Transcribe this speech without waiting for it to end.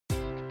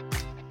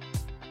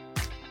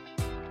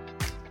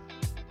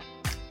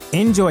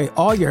Enjoy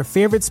all your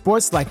favorite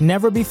sports like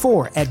never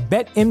before at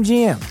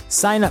BetMGM.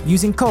 Sign up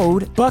using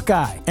code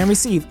Buckeye and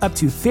receive up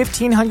to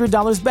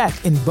 $1,500 back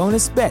in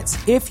bonus bets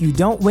if you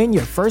don't win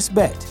your first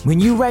bet. When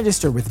you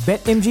register with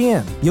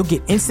BetMGM, you'll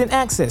get instant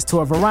access to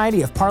a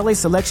variety of parlay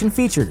selection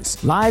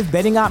features, live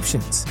betting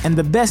options, and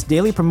the best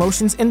daily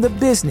promotions in the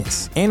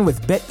business. And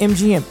with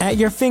BetMGM at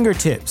your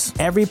fingertips,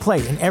 every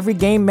play and every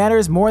game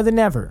matters more than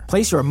ever.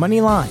 Place your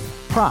money line,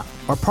 prop,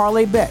 or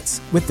parlay bets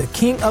with the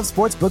king of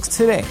sportsbooks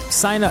today.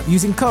 Sign up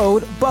using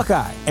code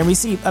Buckeye and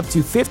receive up to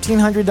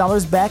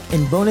 $1,500 back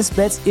in bonus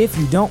bets if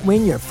you don't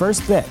win your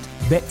first bet.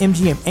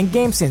 BetMGM and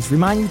GameSense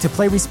remind you to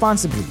play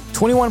responsibly.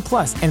 21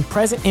 plus and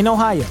present in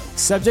Ohio,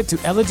 subject to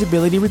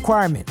eligibility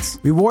requirements.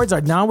 Rewards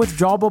are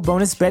non-withdrawable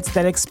bonus bets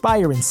that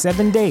expire in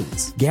 7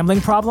 days. Gambling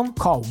problem?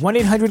 Call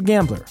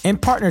 1-800-GAMBLER. In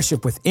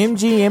partnership with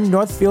MGM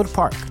Northfield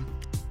Park.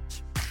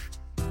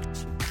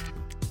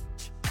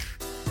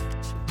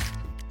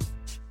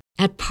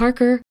 At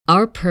Parker,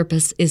 our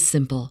purpose is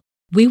simple.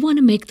 We want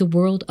to make the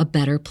world a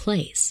better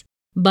place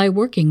by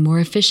working more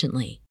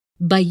efficiently,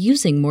 by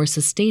using more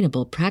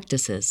sustainable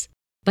practices,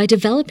 by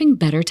developing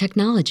better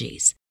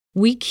technologies.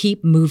 We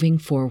keep moving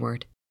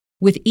forward.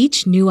 With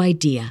each new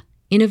idea,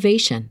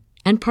 innovation,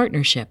 and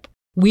partnership,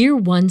 we're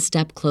one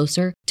step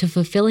closer to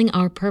fulfilling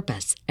our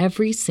purpose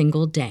every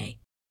single day.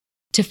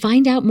 To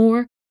find out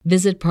more,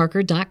 visit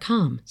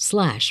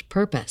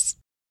parker.com/purpose.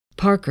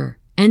 Parker,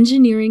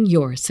 engineering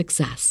your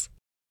success.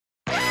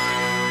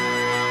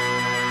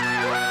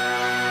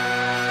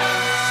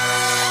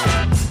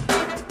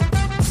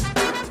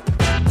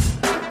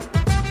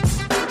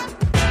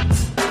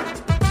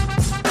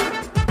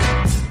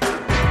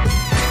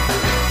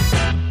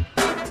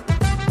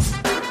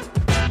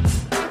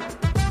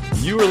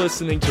 You are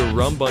listening to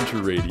Rum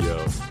Bunter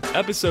Radio,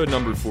 episode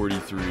number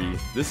 43.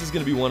 This is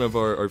going to be one of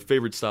our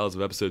favorite styles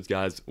of episodes,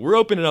 guys. We're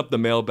opening up the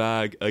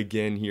mailbag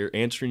again here,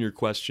 answering your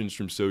questions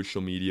from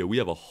social media. We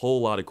have a whole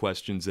lot of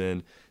questions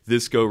in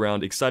this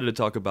go-round. Excited to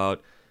talk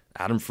about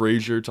Adam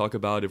Frazier, talk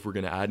about if we're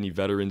going to add any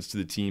veterans to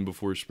the team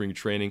before spring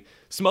training.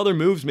 Some other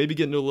moves, maybe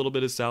get into a little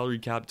bit of salary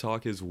cap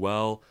talk as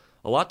well.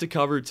 A lot to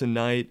cover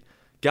tonight.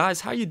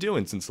 Guys, how you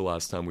doing since the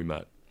last time we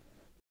met?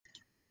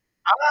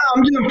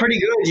 I'm doing pretty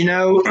good. You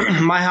know,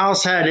 my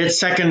house had its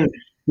second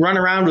run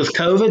around with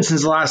COVID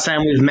since the last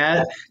time we've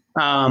met.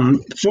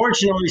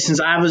 Fortunately,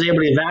 since I was able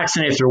to get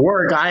vaccinated through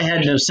work, I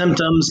had no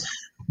symptoms.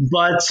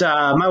 But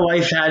my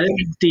wife had it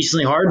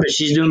decently hard, but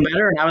she's doing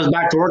better. And I was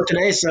back to work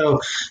today. So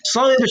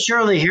slowly but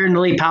surely here in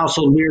the Leap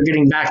household, we are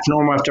getting back to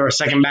normal after our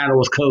second battle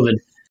with COVID.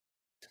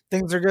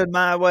 Things are good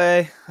my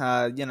way.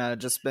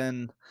 Just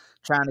been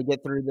trying to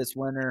get through this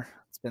winter.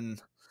 It's been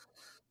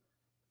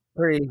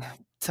pretty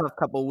tough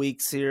couple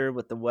weeks here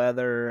with the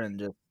weather and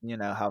just,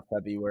 how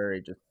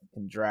February just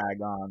can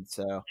drag on.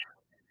 So,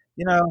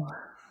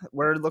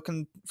 we're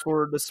looking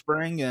forward to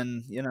spring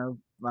and,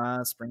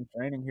 spring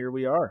training. Here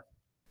we are.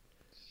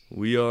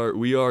 We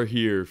are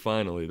here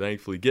finally,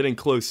 thankfully, getting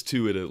close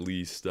to it at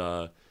least.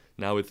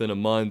 Now within a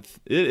month,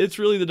 it's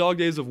really the dog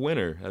days of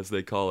winter, as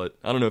they call it.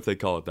 I don't know if they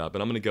call it that, but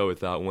I'm going to go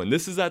with that one.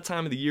 This is that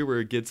time of the year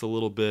where it gets a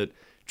little bit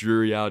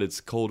dreary out. It's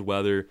cold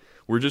weather.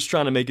 We're just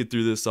trying to make it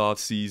through this off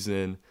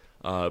season.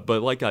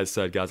 But like I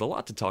said, guys, a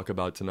lot to talk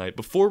about tonight.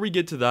 Before we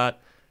get to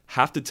that,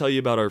 have to tell you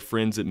about our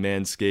friends at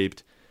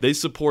Manscaped. They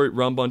support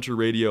Rum Bunter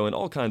Radio and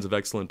all kinds of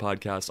excellent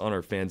podcasts on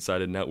our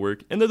fan-sided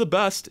network, and they're the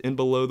best in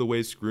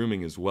below-the-waist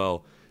grooming as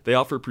well. They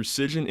offer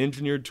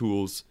precision-engineered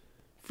tools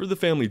for the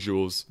family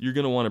jewels. You're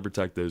going to want to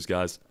protect those,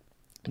 guys.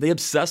 They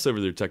obsess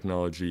over their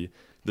technology,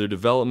 their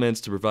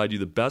developments to provide you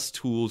the best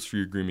tools for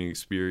your grooming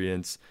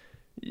experience.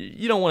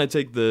 You don't want to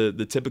take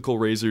the typical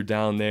razor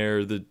down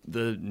there,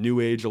 the new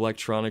age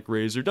electronic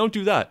razor. Don't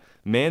do that.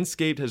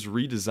 Manscaped has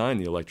redesigned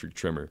the electric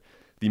trimmer.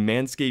 The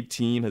Manscaped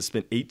team has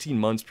spent 18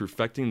 months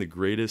perfecting the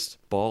greatest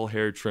ball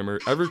hair trimmer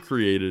ever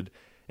created,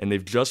 and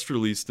they've just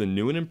released the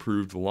new and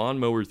improved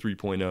Lawnmower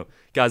 3.0.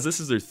 Guys, this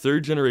is their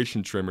third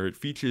generation trimmer. It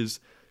features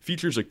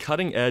a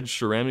cutting-edge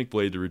ceramic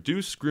blade to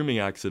reduce grooming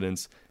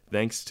accidents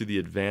thanks to the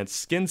advanced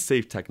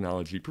skin-safe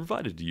technology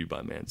provided to you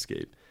by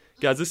Manscaped.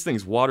 Guys, this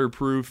thing's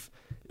waterproof.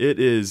 It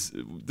is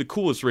the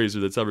coolest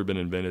razor that's ever been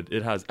invented.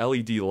 It has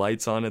LED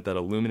lights on it that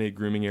illuminate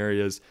grooming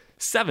areas,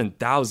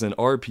 7,000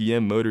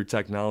 RPM motor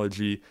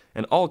technology,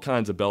 and all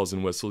kinds of bells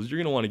and whistles. You're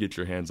going to want to get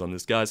your hands on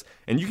this, guys.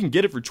 And you can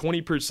get it for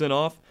 20%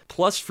 off,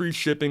 plus free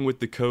shipping with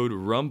the code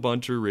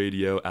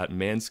RUMBunterRadio at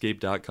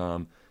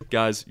manscaped.com.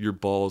 Guys, your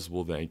balls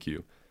will thank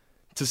you.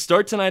 To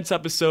start tonight's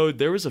episode,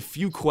 there was a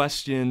few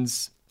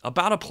questions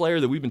about a player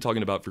that we've been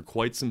talking about for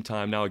quite some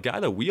time now, a guy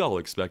that we all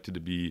expected to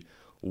be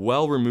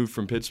well removed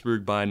from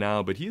Pittsburgh by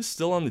now, but he is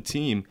still on the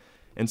team,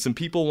 and some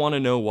people want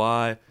to know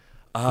why.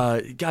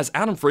 Guys,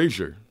 Adam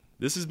Frazier.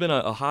 This has been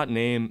a hot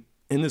name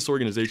in this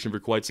organization for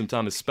quite some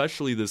time,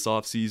 especially this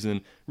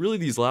offseason, really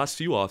these last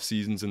few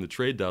offseasons in the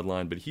trade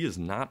deadline, but he has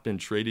not been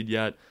traded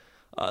yet.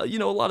 A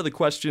lot of the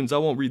questions, I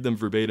won't read them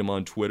verbatim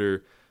on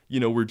Twitter,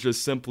 were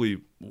just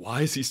simply,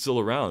 why is he still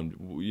around?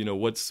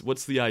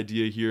 What's the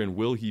idea here, and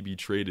will he be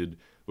traded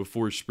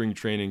before spring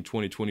training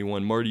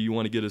 2021? Marty, you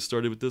want to get us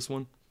started with this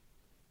one?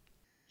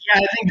 Yeah,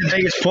 I think the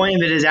biggest point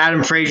of it is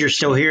Adam Frazier's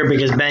still here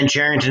because Ben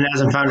Cherington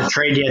hasn't found a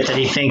trade yet that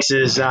he thinks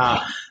is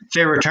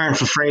fair return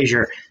for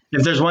Frazier.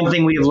 If there's one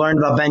thing we've learned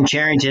about Ben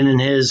Cherington in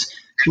his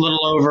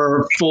little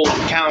over full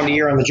calendar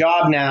year on the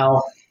job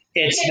now,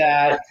 it's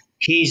that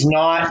he's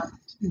not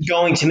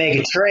going to make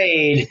a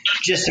trade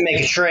just to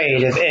make a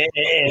trade.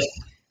 If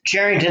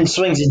Cherington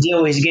swings a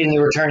deal, he's getting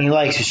the return he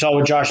likes. We saw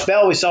with Josh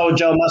Bell, we saw with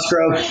Joe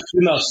Musgrove,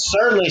 we most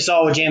certainly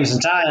saw with Jameson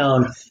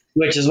Tyone,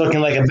 which is looking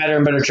like a better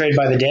and better trade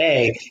by the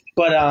day.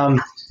 But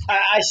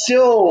I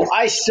still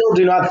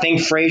do not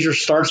think Frazier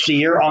starts the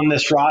year on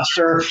this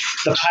roster.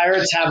 The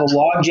Pirates have a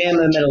logjam in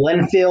the middle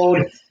infield.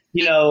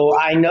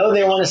 I know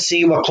they want to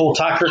see what Cole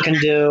Tucker can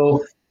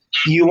do.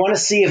 You want to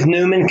see if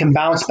Newman can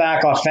bounce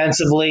back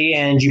offensively,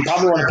 and you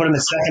probably want to put him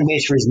at second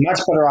base where he's much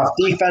better off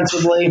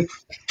defensively.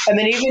 And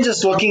then even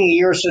just looking a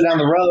year or so down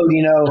the road,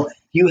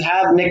 you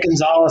have Nick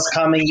Gonzalez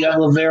coming, you have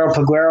Livero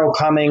Peguero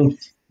coming.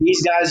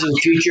 These guys are the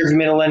future of the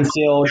middle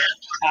infield.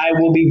 I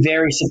will be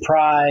very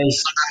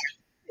surprised.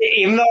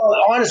 Even though,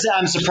 honestly,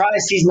 I'm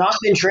surprised he's not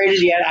been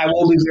traded yet, I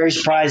will be very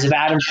surprised if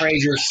Adam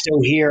Frazier is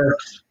still here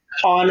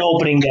on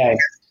opening day.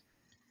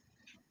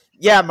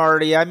 Yeah,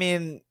 Marty. I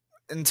mean,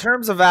 in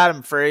terms of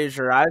Adam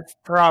Frazier, I've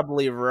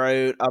probably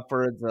wrote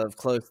upwards of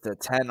close to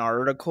 10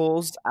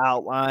 articles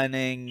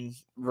outlining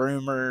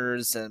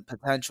rumors and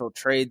potential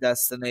trade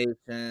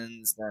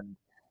destinations and,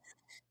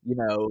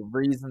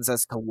 reasons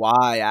as to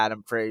why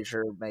Adam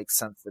Frazier makes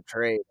sense to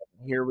trade.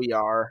 And here we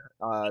are,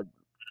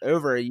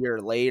 over a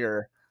year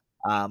later,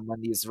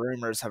 when these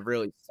rumors have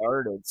really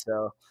started.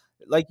 So,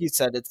 like you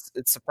said, it's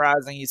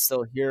surprising he's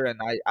still here, and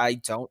I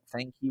don't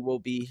think he will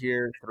be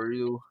here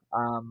through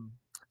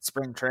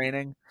spring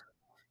training.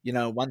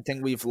 One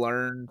thing we've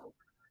learned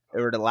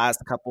over the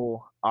last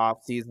couple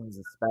off seasons,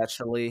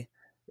 especially,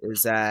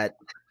 is that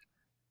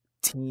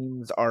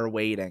teams are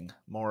waiting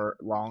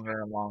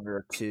longer and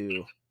longer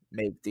to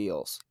make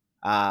deals.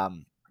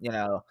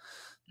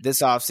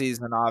 This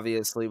offseason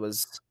obviously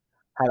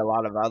had a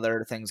lot of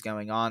other things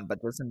going on,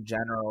 but just in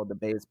general, the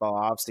baseball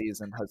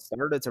offseason has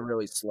started to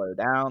really slow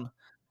down.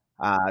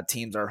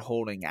 Teams are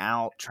holding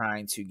out,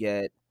 trying to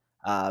get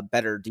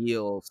better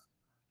deals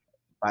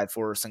by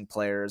forcing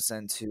players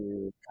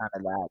into kind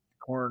of that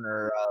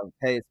corner of,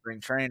 hey,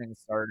 spring training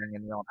starting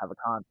and you don't have a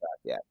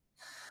contract yet.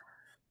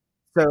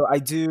 So I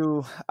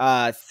do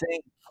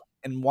think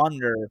and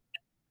wonder,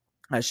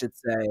 I should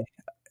say,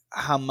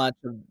 how much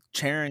of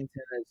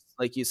Cherington is,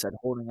 like you said,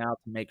 holding out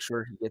to make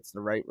sure he gets the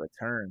right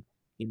return.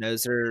 He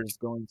knows there's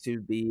going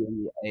to be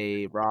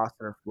a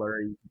roster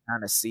flurry. You can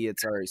kind of see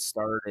it's already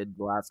started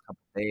the last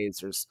couple of days.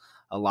 There's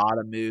a lot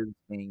of moves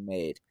being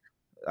made.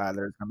 There's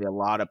going to be a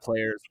lot of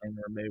players being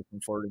removed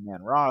from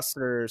 40-man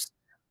rosters.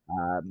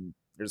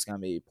 There's going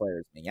to be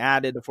players being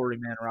added to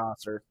 40-man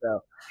rosters. So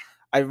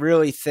I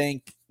really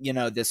think,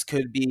 this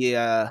could be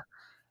a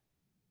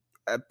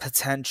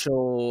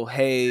potential,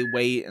 hey,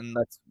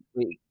 let's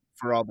wait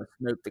for all the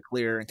smoke to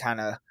clear and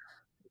kind of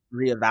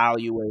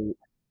reevaluate,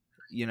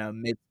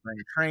 mid-spring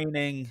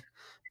training,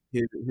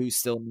 who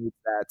still needs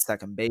that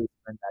second baseman,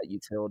 that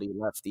utility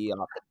lefty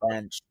off the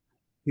bench,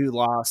 who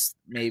lost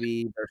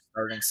maybe their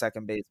starting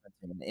second baseman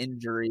to an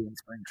injury in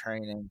spring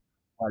training,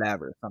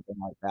 whatever, something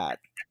like that.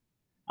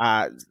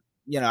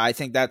 I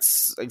think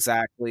that's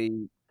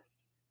exactly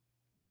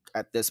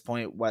at this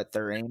point what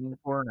they're aiming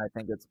for, and I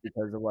think it's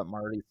because of what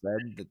Marty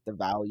said, that the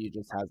value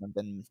just hasn't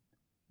been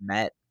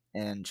met,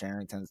 and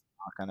Cherington's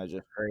not going to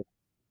just trade.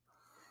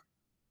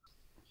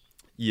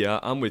 Yeah,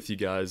 I'm with you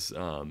guys.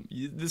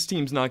 This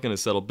team's not going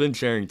to settle. Ben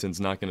Cherington's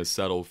not going to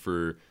settle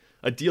for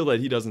a deal that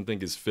he doesn't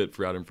think is fit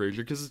for Adam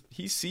Frazier because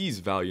he sees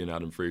value in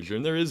Adam Frazier,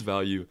 and there is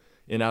value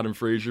in Adam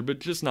Frazier, but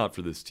just not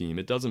for this team.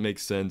 It doesn't make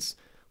sense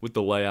with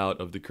the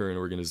layout of the current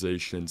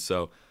organization.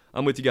 So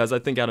I'm with you guys. I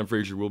think Adam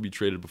Frazier will be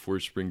traded before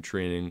spring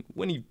training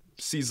when he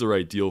sees the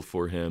right deal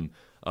for him,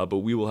 but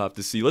we will have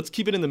to see. Let's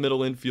keep it in the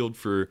middle infield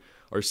for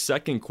our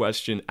second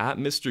question. At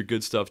Mr.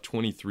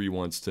 Goodstuff23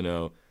 wants to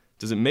know,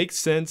 does it make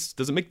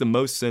the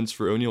most sense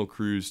for Oneil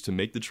Cruz to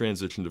make the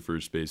transition to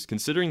first base,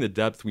 considering the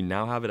depth we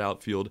now have at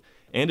outfield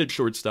and at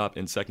shortstop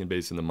and second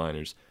base in the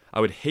minors? I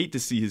would hate to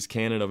see his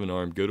cannon of an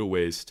arm go to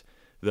waste,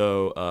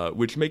 though,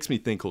 which makes me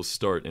think he'll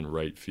start in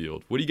right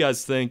field. What do you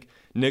guys think?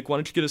 Nick, why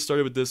don't you get us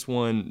started with this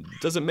one?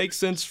 Does it make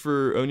sense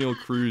for Oneil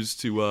Cruz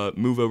to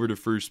move over to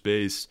first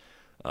base,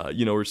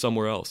 or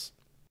somewhere else?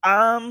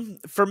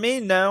 For me,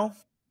 no,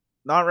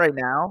 not right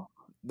now.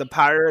 The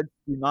Pirates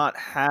do not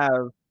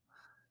have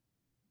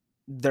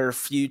their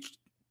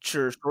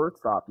future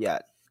shortstop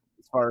yet,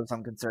 as far as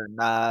I'm concerned.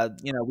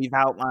 We've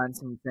outlined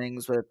some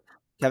things with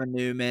Kevin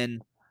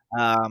Newman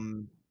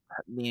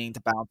needing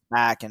to bounce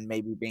back and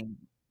maybe being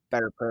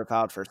better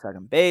profiled for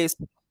second base.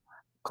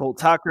 Cole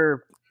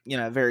Tucker,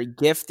 very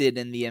gifted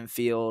in the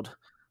infield,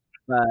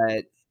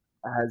 but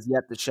has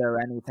yet to show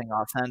anything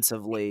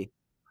offensively.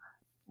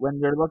 When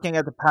you're looking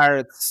at the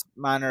Pirates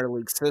minor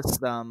league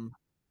system,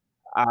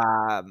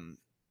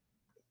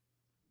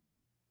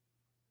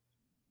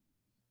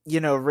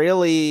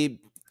 really,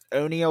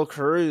 Oneil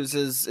Cruz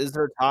is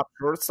their top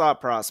shortstop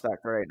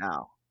prospect right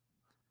now.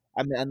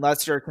 I mean,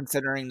 unless you're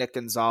considering Nick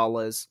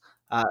Gonzalez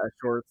a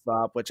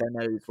shortstop, which I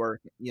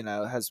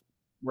know has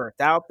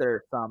worked out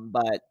there some,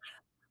 but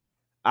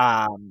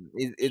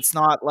it's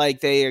not like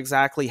they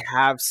exactly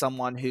have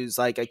someone who's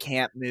like I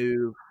can't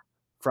move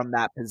from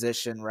that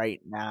position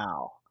right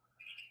now.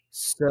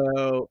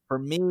 So for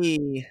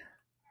me,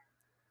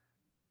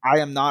 I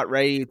am not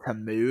ready to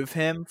move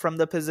him from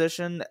the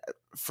position.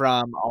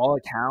 From all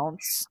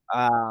accounts,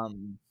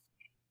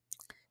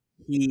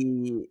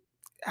 he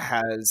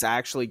has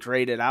actually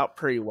graded out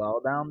pretty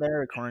well down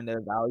there, according to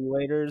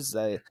evaluators.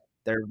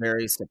 They're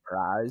very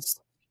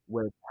surprised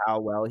with how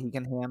well he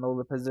can handle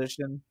the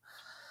position.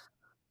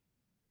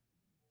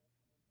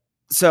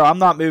 So I'm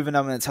not moving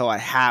him until I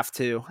have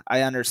to.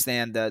 I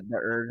understand the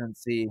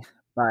urgency,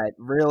 but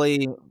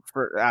really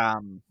for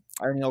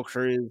O'Neal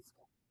Cruz,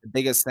 the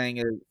biggest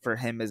thing for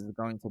him is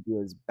going to be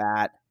his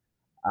bat,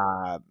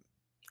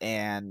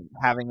 and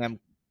having him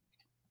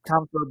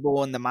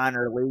comfortable in the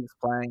minor leagues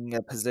playing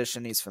a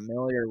position he's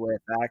familiar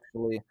with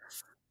actually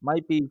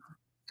might be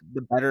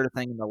the better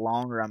thing in the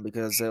long run,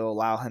 because it'll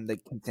allow him to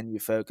continue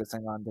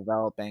focusing on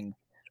developing,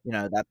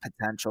 that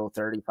potential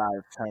 35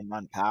 home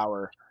run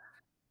power.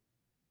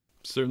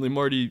 Certainly,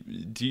 Marty,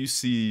 do you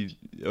see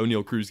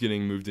O'Neal Cruz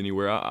getting moved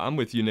anywhere? I'm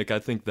with you, Nick. I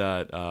think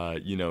that,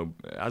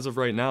 as of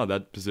right now,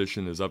 that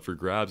position is up for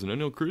grabs, and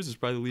O'Neal Cruz is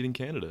probably the leading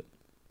candidate.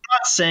 I'm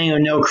not saying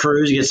O'Neal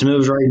Cruz gets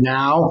moved right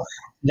now.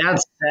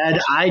 That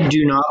said, I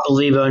do not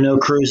believe O'Neal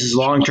Cruz's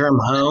long-term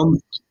home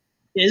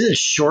is a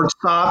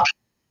shortstop,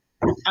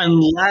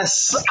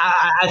 unless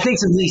I think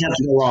some things have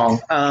to go wrong.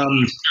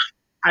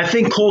 I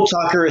think Cole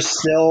Tucker is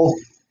still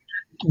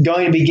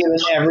going to be given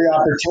every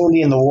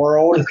opportunity in the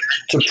world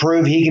to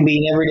prove he can be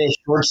an everyday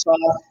shortstop.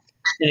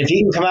 And if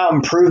he can come out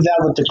and prove that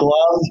with the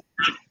glove,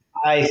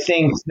 I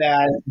think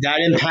that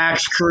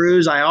impacts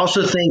Cruz. I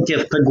also think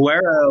if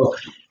Peguero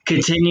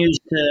continues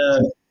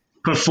to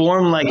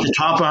perform like the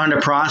top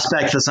 100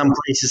 prospect that some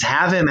places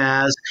have him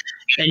as,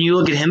 and you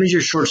look at him as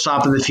your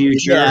shortstop of the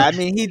future. Yeah, I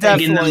mean, he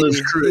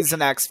definitely he's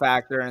an X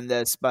factor in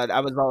this, but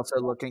I was also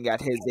looking at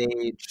his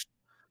age.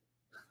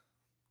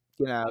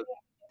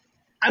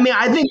 I mean,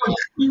 I think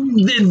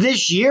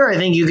this year, I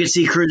think you could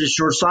see Cruz as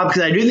shortstop,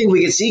 because I do think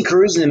we could see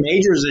Cruz in the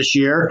majors this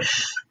year.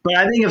 But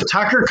I think if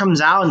Tucker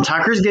comes out and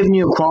Tucker's giving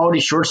you a quality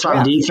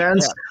shortstop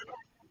defense,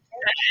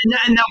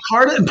 and now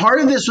part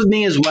of this with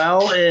me as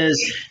well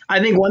is I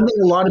think one thing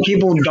a lot of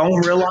people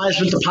don't realize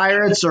with the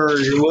Pirates or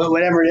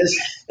whatever it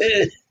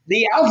is,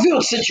 the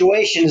outfield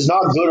situation is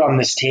not good on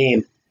this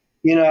team.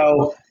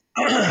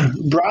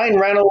 Brian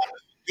Reynolds.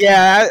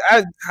 Yeah,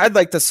 I'd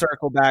like to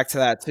circle back to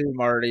that too,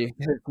 Marty.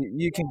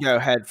 You can go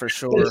ahead for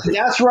sure.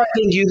 That's where I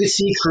think you could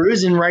see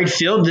Cruz in right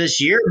field this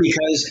year,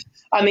 because,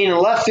 I mean, in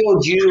left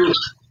field,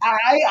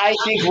 I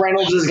think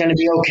Reynolds is going to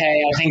be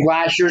okay. I think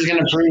last year is going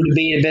to prove to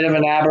be a bit of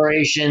an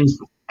aberration,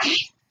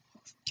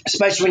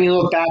 especially when you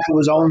look back.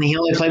 He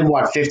only played,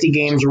 50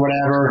 games or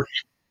whatever.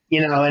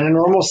 In a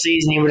normal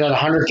season, he would have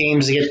 100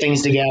 games to get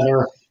things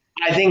together.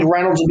 I think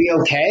Reynolds will be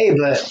okay,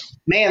 but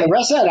man, the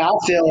rest of that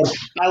outfield,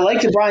 I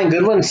like the Brian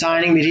Goodwin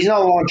signing, but he's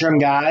not a long-term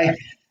guy.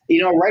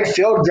 Right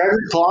field,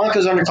 Gregory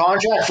Polanco's under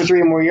contract for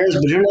 3 more years,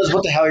 but who knows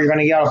what the hell you're going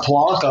to get out of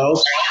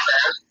Polanco.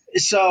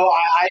 So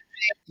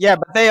yeah,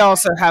 but they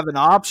also have an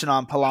option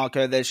on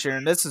Polanco this year,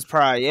 and this is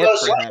probably it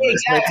for him.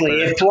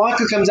 Exactly. If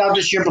Polanco comes out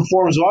this year and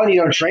performs well and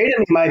you don't trade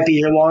him, he might be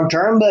your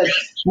long-term, but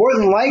more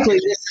than likely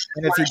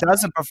and if he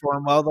doesn't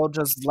perform well, they'll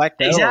just let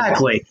go.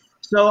 Exactly.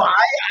 So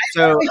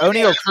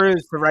O'Neal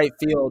Cruz to right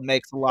field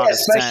makes a lot of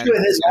sense. Especially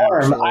with his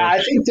arm.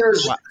 I think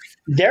there's a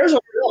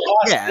real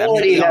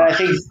possibility that I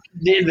think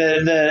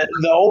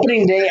the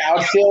opening day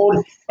outfield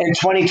in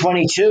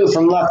 2022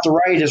 from left to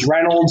right is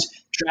Reynolds,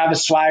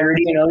 Travis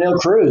Swaggerty, and O'Neal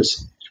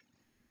Cruz.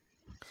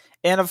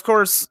 And of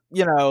course,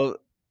 all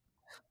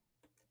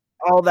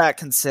that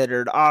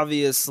considered,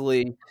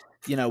 obviously,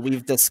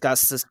 we've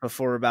discussed this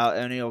before about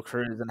O'Neal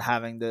Cruz and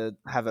having to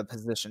have a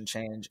position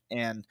change.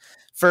 And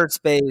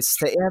first base,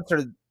 to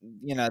answer,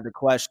 the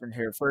question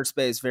here, first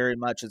base very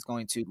much is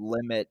going to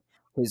limit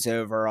his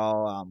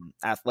overall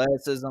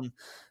athleticism.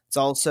 It's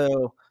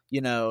also,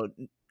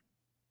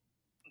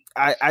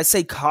 I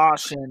say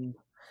caution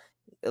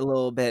a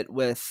little bit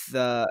with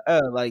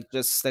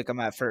just stick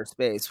him at first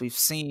base. We've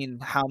seen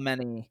how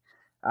many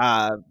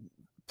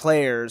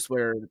players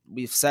where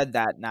we've said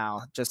that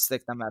now, just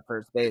stick them at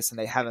first base, and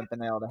they haven't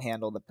been able to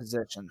handle the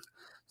position.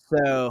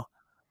 So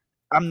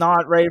I'm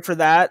not ready for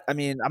that. I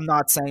mean, I'm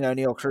not saying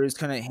O'Neal Cruz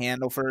couldn't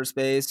handle first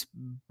base,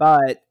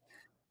 but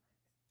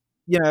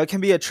it can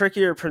be a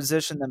trickier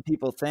position than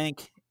people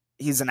think.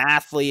 He's an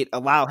athlete.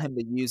 Allow him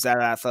to use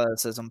that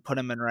athleticism. Put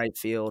him in right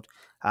field.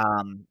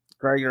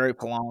 Gregory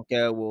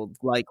Polanco will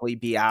likely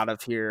be out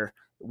of here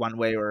one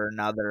way or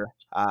another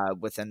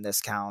within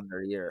this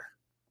calendar year.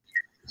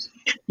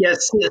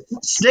 Yes,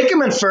 stick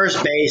him in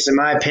first base, in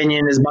my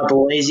opinion, is about the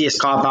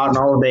laziest cop-out in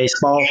all of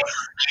baseball.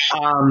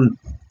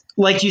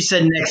 Like you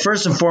said, Nick,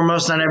 first and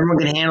foremost, not everyone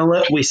can handle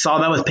it. We saw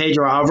that with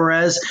Pedro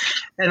Alvarez.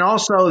 And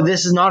also,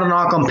 this is not a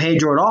knock on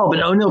Pedro at all,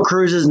 but O'Neal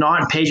Cruz is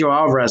not Pedro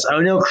Alvarez.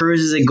 O'Neal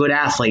Cruz is a good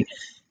athlete.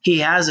 He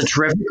has a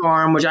terrific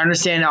arm, which I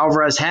understand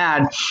Alvarez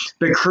had,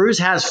 but Cruz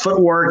has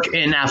footwork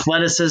and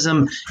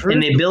athleticism Cruz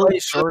and the ability.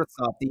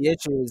 Shortstop. The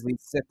issue is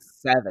he's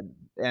 6'7",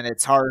 and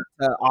it's hard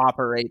to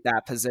operate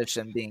that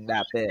position being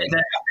that big.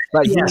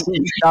 But Yes.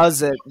 he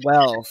does it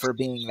well for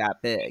being that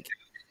big.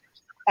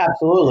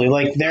 Absolutely.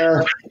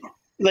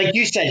 Like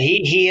you said,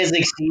 he has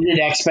exceeded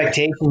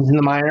expectations in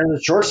the minors,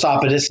 the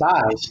shortstop at his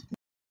size.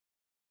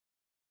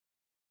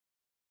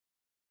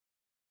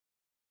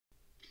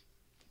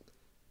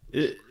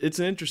 It's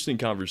an interesting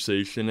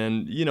conversation,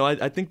 and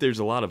I think there's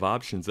a lot of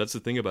options. That's the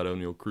thing about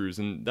Oneil Cruz,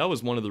 and that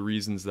was one of the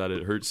reasons that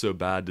it hurt so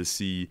bad to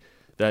see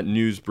that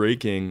news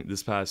breaking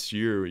this past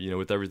year,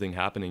 with everything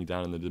happening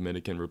down in the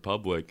Dominican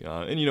Republic.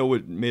 And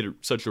what made it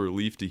such a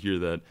relief to hear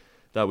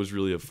that was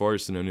really a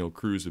farce and Oneil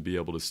Cruz would be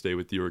able to stay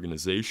with the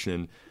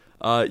organization.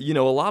 A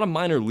lot of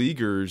minor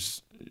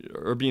leaguers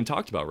are being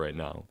talked about right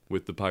now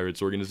with the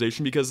Pirates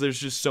organization because there's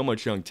just so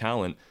much young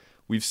talent.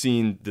 We've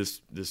seen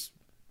this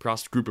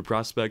group of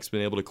prospects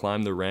been able to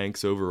climb the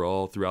ranks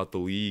overall throughout the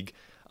league.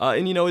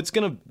 And it's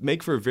going to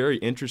make for a very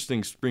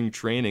interesting spring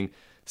training.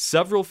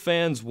 Several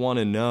fans want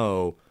to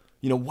know,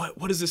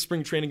 what is this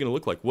spring training going to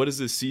look like? What is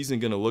this season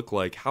going to look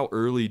like? How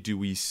early do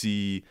we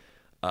see,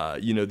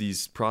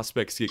 these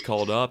prospects get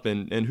called up,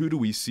 and who do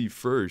we see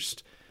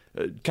first?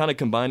 Kind of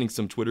combining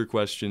some Twitter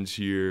questions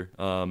here.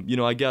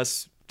 I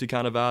guess to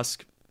kind of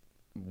ask,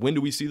 when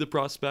do we see the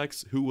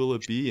prospects? Who will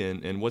it be?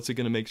 And what's it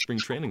going to make spring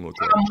training look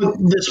like?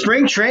 The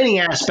spring training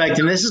aspect,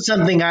 and this is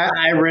something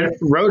I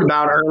wrote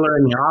about earlier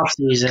in the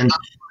offseason,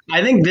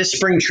 I think this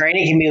spring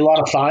training can be a lot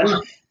of fun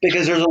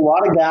because there's a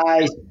lot of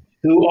guys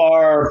who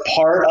are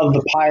part of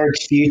the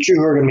Pirates' future,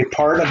 who are going to be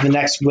part of the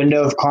next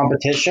window of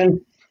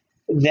competition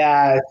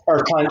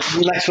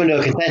next window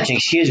of contention,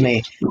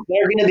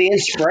 they're going to be in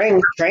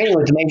spring training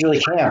with the Major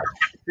League camp.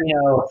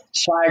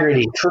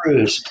 Swaggerty,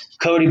 Cruz,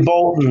 Cody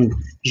Bolton,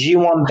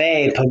 Ji-Hwan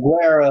Bae,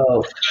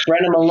 Peguero,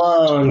 Brendan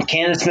Malone,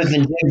 Cannon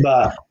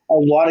Smith-Njigba, a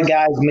lot of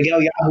guys, Miguel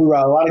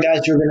Yajura, a lot of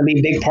guys who are going to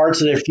be big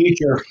parts of their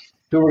future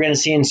who we're going to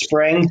see in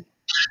spring.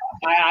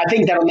 I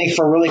think that'll make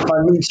for really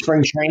fun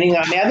spring training.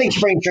 I think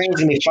spring training is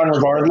going to be fun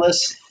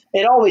regardless.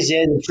 It always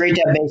is. It's great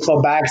to have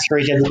baseball back. It's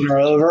great to have the winter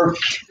over.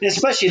 And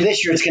especially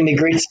this year, it's going to be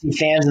great to see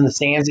fans in the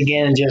stands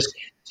again and just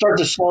start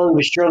to slowly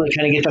but surely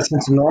kind of get that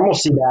sense of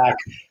normalcy back.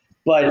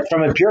 But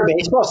from a pure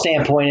baseball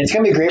standpoint, it's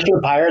going to be great for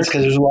the Pirates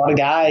because there's a lot of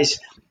guys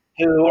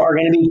who are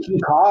going to be key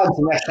cogs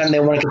the next time they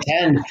want to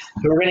contend,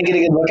 who are going to get a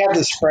good look at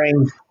this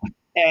spring.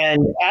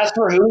 And as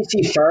for who we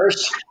see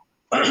first,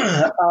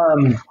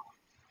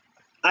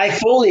 I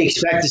fully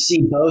expect to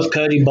see both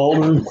Cody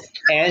Bolton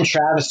and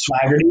Travis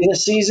Swaggerty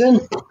this season.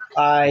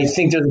 I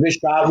think there's a good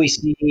shot we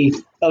see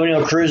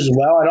Oneil Cruz as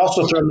well. I'd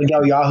also throw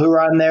Miguel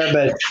Yajura on there,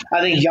 but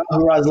I think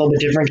Yajura is a little bit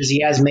different because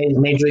he has made his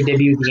Major League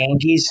debut with the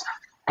Yankees.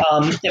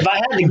 If I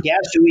had to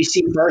guess who we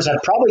see first,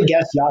 I'd probably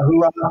guess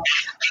Yajura,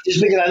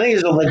 just because I think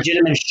there's a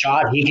legitimate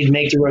shot he could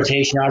make the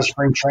rotation out of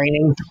spring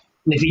training.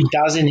 And if he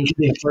doesn't, he could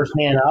be the first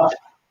man up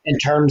in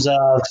terms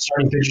of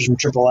starting pitchers from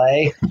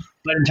AAA.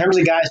 But in terms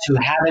of guys who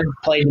haven't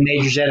played the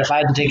majors yet, if I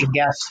had to take a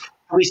guess,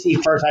 who we see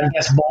first, I'd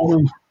guess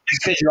Bolton,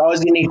 just because you're always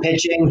going to need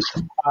pitching.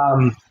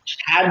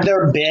 Had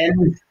there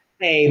been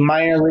a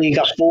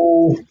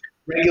full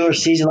regular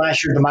season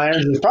last year at the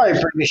minors, there's probably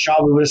a pretty good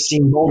shot we would have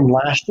seen Bolton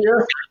last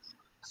year.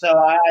 So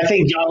I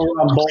think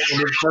Yajura and Bolton will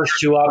be the first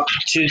two up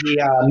to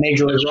the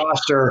Major League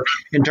roster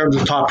in terms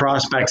of top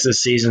prospects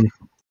this season.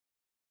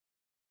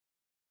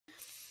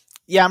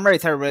 Yeah, I'm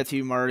right there with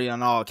you, Marty,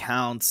 on all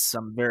accounts.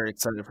 I'm very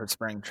excited for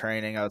spring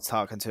training. I was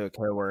talking to a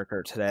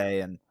coworker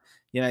today, and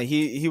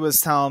he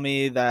was telling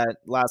me that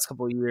last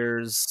couple of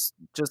years,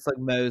 just like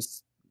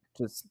most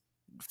just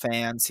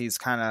fans, he's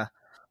kind of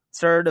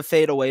started to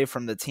fade away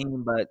from the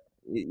team. But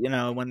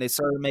when they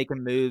started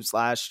making moves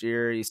last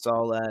year, he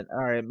saw that,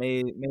 all right,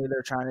 maybe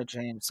they're trying to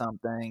change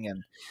something,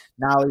 and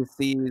now he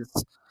sees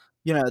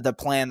the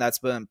plan that's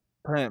been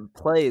put in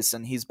place,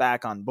 and he's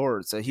back on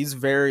board. So he's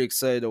very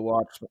excited to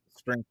watch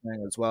spring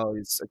training as well.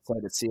 He's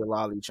excited to see a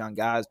lot of these young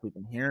guys we've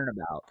been hearing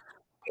about.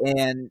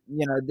 And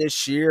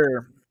this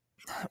year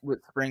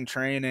with spring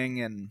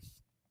training and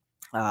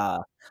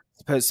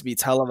supposed to be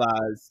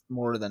televised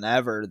more than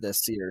ever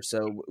this year,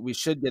 so we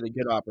should get a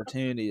good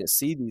opportunity to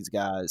see these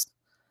guys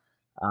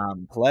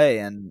play.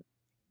 And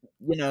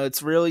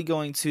it's really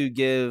going to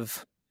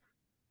give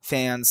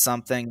fans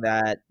something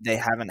that they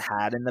haven't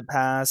had in the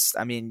past.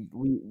 I mean,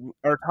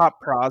 our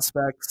top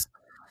prospects,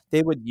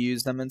 they would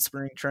use them in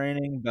spring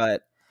training,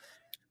 but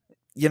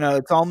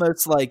it's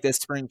almost like this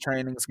spring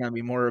training is going to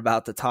be more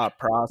about the top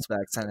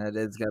prospects than it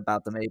is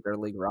about the Major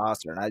League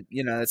roster. And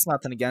it's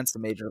nothing against the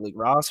Major League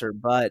roster,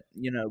 but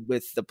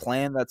with the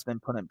plan that's been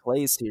put in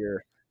place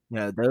here,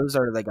 those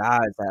are the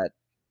guys that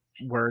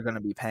we're going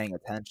to be paying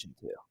attention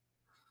to.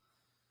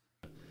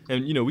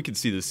 And, we could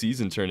see the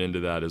season turn into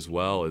that as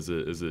well as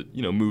it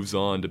moves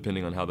on,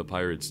 depending on how the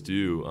Pirates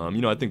do.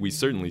 I think we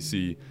certainly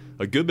see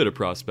a good bit of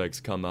prospects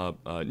come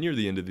up near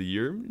the end of the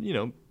year,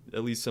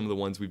 at least some of the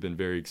ones we've been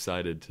very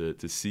excited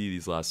to see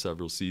these last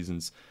several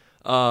seasons.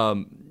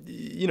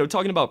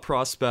 Talking about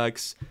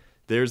prospects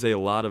there's a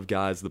lot of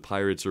guys the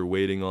Pirates are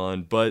waiting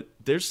on, but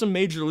there's some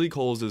major league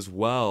holes as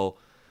well.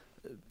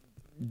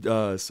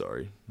 There's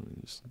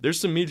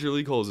some major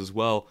league holes as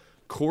well.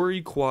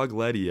 Corey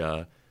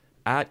Quagletia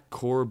at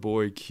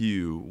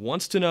CoreBoyQ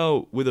wants to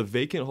know, with a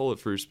vacant hole at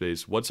first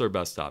base, what's our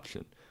best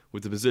option?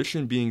 With the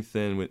position being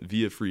thin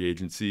via free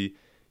agency,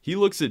 he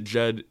looks at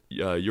Jed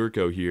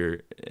Yurko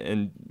here,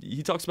 and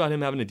he talks about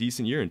him having a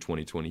decent year in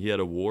 2020. He had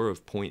a WAR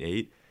of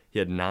 .8. He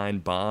had 9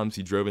 bombs.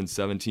 He drove in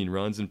 17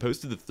 runs and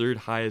posted the third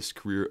highest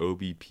career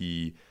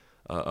OBP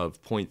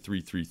of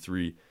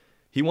 .333.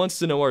 He wants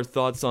to know our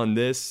thoughts on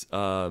this.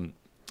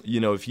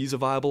 If he's a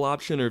viable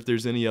option, or if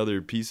there's any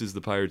other pieces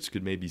the Pirates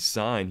could maybe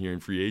sign here in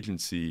free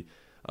agency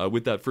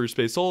with that first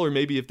base hole, or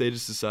maybe if they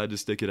just decide to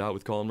stick it out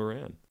with Colin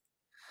Moran.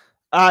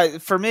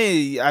 For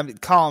me,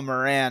 Colin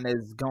Moran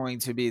is going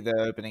to be the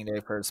opening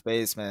day first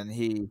baseman.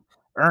 He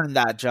earned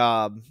that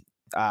job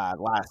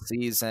last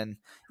season,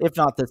 if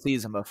not the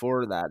season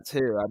before that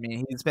too. I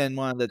mean, he's been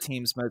one of the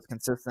team's most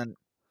consistent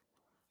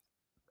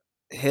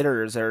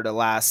hitters over the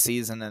last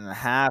season and a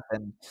half,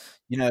 and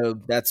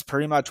that's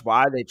pretty much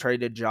why they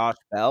traded Josh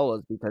Bell,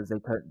 is because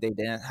they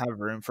didn't have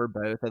room for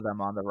both of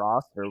them on the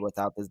roster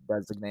without this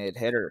designated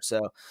hitter.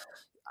 So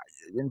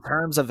in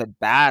terms of at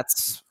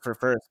bats for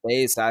first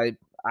base, I'd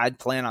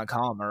plan on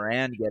Colin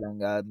Moran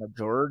getting a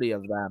majority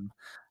of them.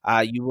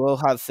 You will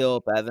have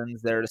Phillip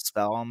Evans there to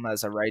spell him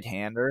as a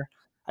right-hander.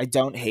 I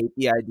don't hate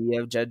the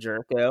idea of Jed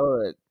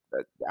Yurko.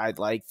 I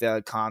like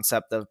the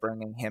concept of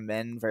bringing him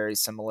in, very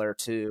similar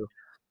to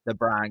the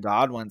Brian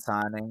Goodwin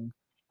signing,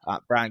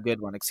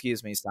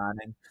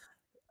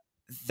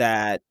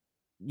 that,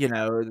 you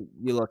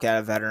look at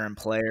a veteran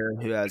player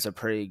who has a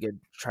pretty good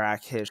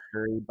track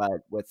history,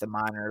 but with the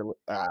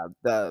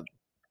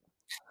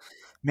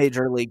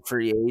major league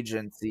free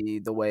agency,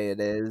 the way it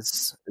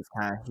is, it's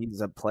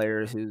he's a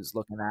player who's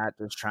looking at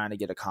just trying to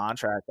get a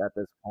contract at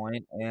this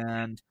point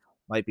and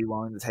might be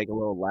willing to take a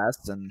little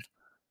less and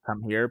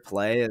come here,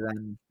 play, and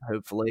then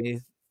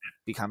hopefully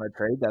become a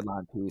trade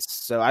deadline piece.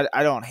 So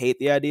I don't hate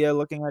the idea of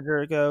looking at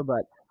Jericho,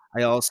 but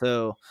I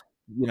also,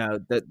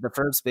 the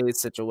first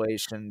base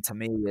situation to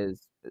me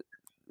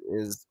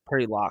is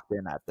pretty locked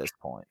in at this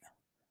point.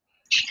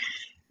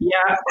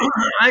 Yeah,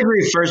 I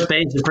agree. First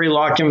base is pretty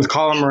locked in with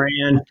Colin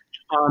Moran.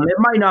 It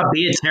might not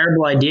be a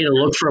terrible idea to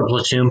look for a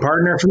platoon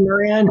partner for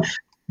Moran,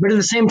 but at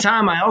the same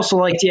time, I also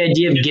like the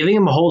idea of giving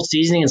him a whole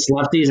season against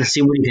lefties and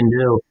see what he can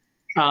do.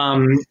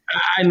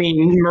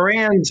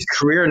 Moran's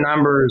career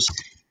numbers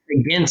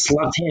against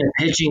left-handed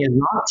pitching is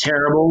not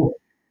terrible.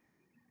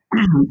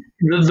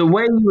 The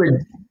way you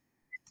would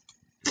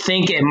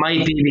think it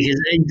might be, because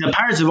the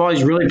Pirates have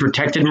always really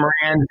protected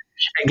Moran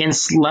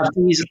against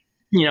lefties.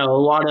 A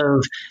lot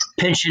of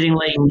pinch hitting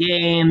late in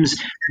games,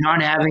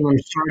 not having him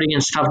start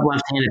against tough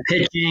left-handed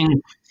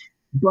pitching.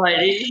 But,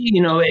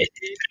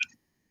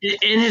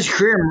 in his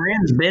career,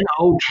 Moran's been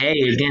okay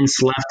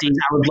against lefties.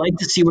 I would like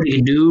to see what he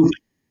can do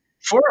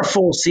for a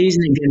full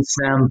season against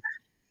them.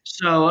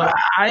 So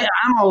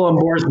I'm all on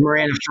board with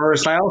Moran at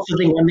first. I also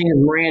think one thing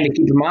with Moran to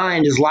keep in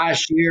mind is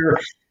last year,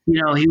 he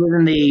was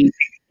in the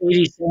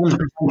 87th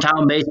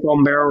percentile in baseball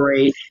and barrel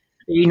rate,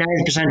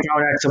 89th percentile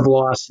in exit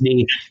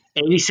velocity,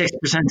 86th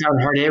percentile in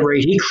hard hit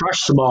rate. He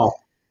crushed the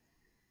ball.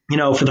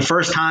 For the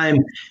first time,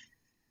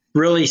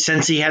 really,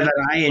 since he had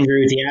that eye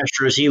injury with the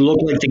Astros, he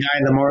looked like the guy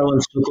the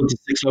Marlins took with the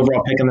 6th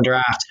overall pick in the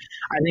draft.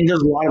 I think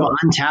there's a lot of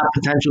untapped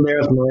potential there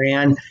with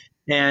Moran.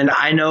 And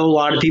I know a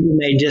lot of people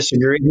may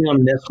disagree with me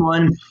on this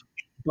one,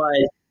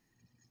 but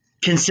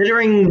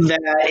considering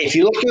that if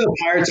you look at the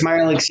Pirates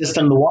minor league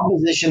system, the one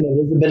position that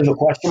is a bit of a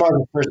question mark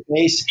at first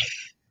base,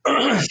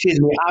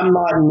 I'm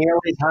not nearly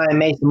as high on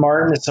Mason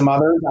Martin as some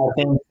others. I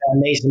think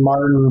Mason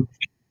Martin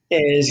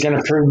is going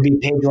to prove to be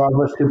Pedro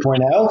Alvarez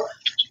 2.0.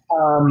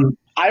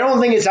 I don't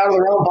think it's out of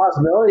the realm of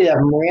possibility that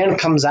Moran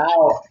comes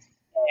out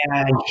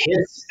and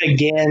hits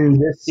again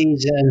this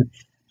season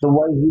the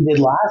way he did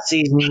last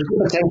season. You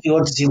could potentially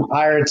look to see the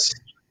Pirates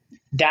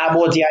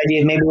dabble with the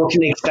idea of maybe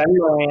looking to extend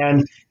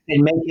Moran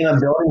and make him a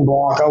building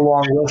block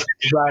along with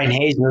Brian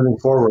Hayes moving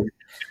forward.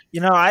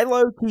 I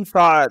low-key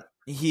thought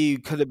he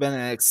could have been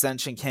an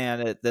extension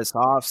candidate this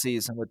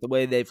offseason with the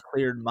way they've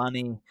cleared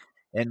money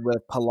and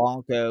with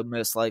Polanco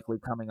most likely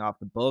coming off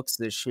the books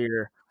this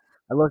year.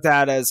 I looked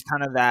at it as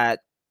kind of that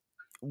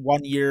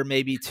 1 year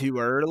maybe too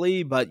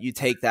early, but you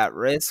take that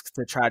risk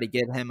to try to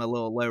get him a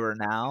little lower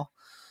now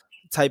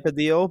type of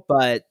deal.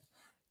 But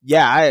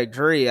yeah, I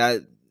agree.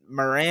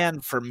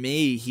 Moran, for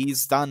me,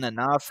 he's done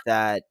enough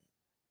that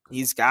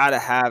he's got to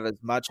have as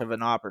much of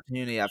an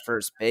opportunity at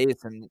first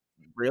base, and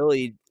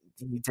really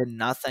he did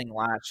nothing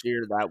last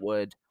year that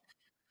would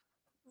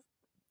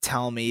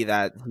tell me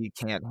that he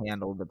can't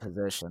handle the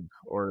position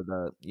or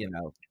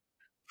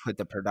put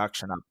the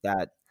production up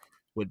that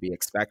would be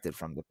expected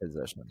from the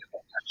position.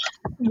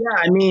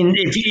 Yeah,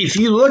 if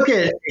you look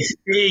at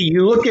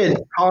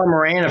Colin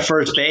Moran at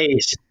first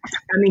base,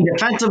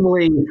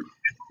 defensively,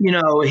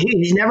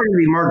 he's never going to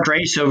be Mark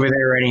Grace over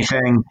there or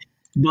anything,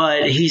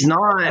 but he's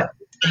not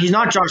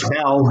Josh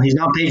Bell, he's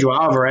not Pedro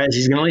Alvarez.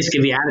 He's going to at least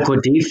give you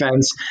adequate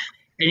defense.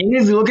 And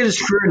even if you look at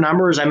his career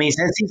numbers, I mean,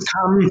 since he's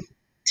come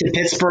to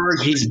Pittsburgh,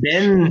 he's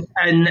been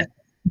a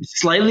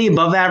slightly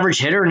above average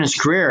hitter in his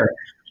career.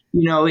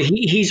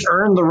 He's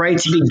earned the right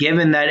to be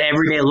given that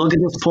everyday look at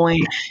this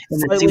point.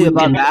 And slightly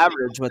above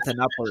average with an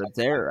upward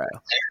arrow.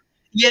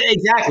 Yeah,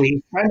 exactly.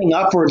 He's trending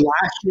upward.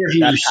 Last year,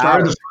 he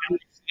started the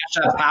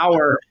that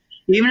power,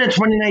 even in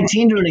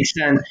 2019 to an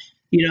extent.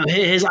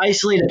 His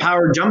isolated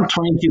power jumped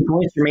 22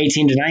 points from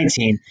 18 to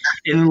 19.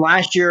 And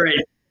last year,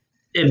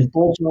 it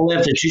bolted all the way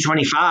up to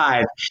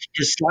 225.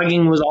 His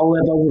slugging was all the way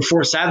up over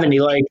 470.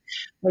 Like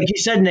you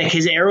said, Nick,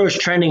 his arrow is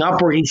trending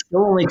upward. He's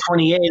still only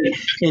 28.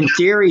 In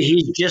theory,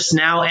 he's just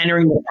now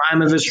entering the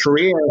prime of his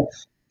career.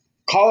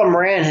 Colin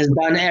Moran has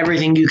done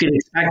everything you could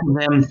expect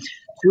of him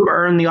to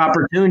earn the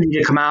opportunity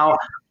to come out,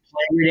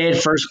 play every day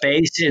at first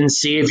base, and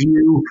see if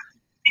you,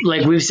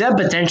 like we've said,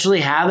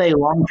 potentially have a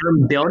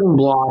long-term building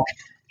block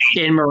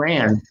in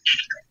Moran.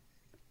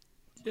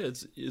 Yeah,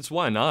 it's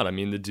why not? I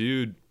mean, the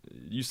dude,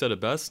 you said it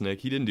best,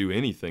 Nick. He didn't do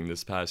anything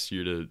this past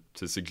year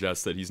to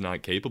suggest that he's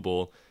not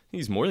capable.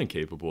 He's more than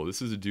capable.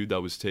 This is a dude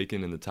that was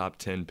taken in the top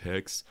 10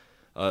 picks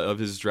of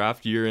his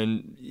draft year,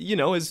 and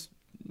has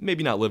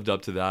maybe not lived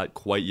up to that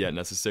quite yet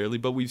necessarily,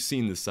 but we've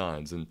seen the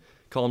signs. And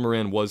Colin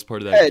Moran was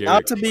part of that. Hey,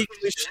 not to be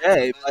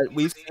cliche, but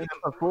we've seen it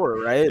before,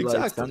 right?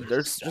 Exactly. Like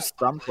there's just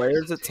some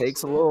players it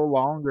takes a little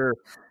longer,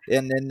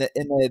 and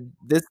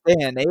this day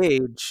and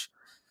age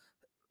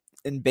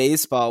in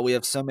baseball, we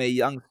have so many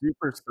young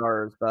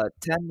superstars. But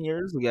 10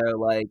 years ago,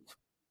 like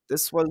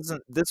this wouldn't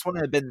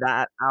have been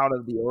that out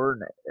of the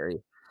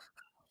ordinary.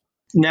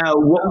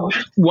 No,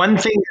 one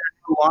thing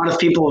that a lot of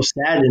people have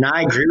said, and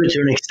I agree with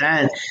to an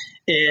extent,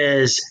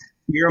 is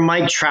your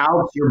Mike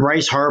Trout, your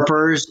Bryce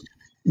Harpers,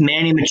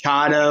 Manny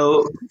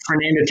Machado,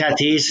 Fernando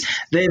Tatis,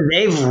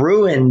 they've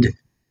ruined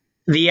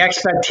the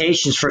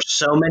expectations for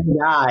so many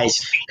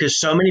guys because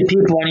so many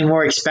people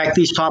anymore expect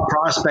these top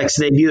prospects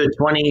to debut at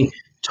 20,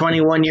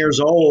 21 years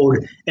old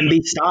and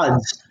be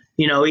studs.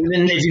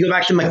 Even if you go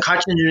back to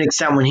McCutchen to an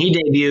extent when he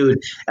debuted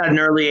at an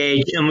early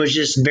age and was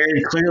just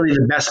very clearly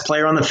the best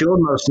player on the field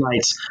most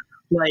nights.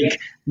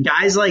 Like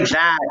guys like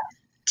that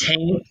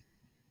taint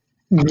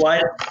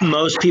what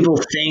most people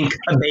think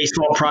a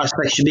baseball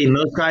prospect should be.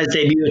 Most guys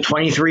debut at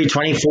 23,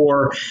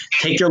 24,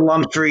 take their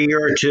lump for a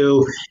year or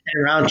two,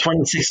 and around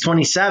 26,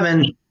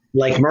 27,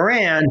 like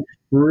Moran,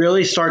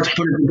 really start to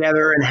put it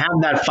together and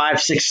have that 5,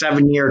 6,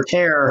 7 year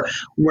tear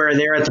where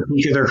they're at the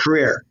peak of their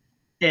career.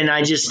 And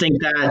I just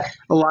think that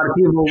a lot of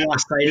people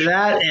lost sight of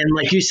that. And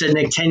like you said,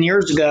 Nick, 10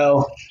 years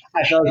ago,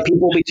 I feel like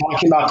people will be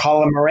talking about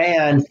Colin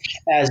Moran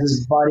as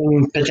this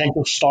budding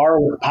potential star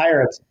with the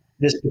Pirates,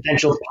 this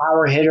potential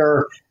power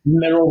hitter,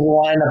 middle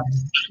of the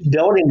lineup,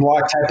 building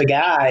block type of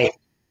guy.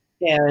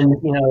 And,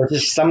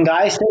 just some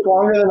guys take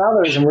longer than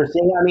others. And we're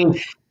seeing,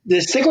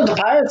 to stick with the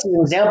Pirates as an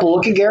example,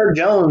 look at Garrett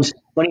Jones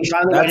when he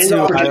finally got his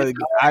opportunity.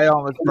 I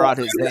almost brought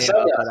his name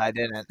up, but I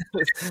didn't.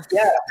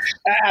 Yeah,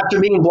 after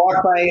being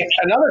blocked by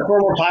another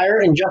former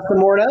Pirate and Justin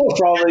Morneau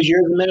for all those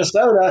years in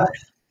Minnesota,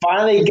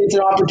 finally gets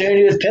an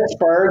opportunity with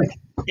Pittsburgh.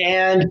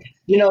 And,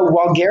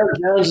 while Garrett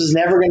Jones is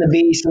never going to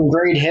be some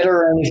great hitter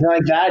or anything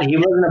like that, he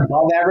was an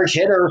above-average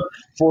hitter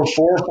for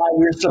 4 or 5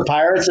 years to the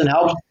Pirates and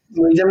helped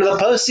lead them to the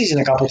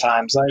postseason a couple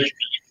times. Like,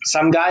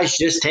 some guys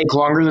just take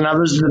longer than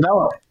others to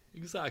develop.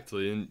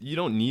 Exactly, and you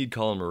don't need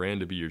Colin Moran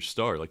to be your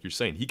star. Like you're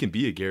saying, he can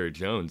be a Garrett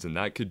Jones, and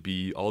that could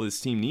be all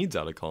this team needs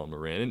out of Colin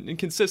Moran. And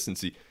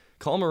consistency.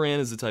 Colin Moran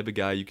is the type of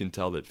guy you can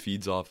tell that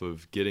feeds off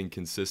of getting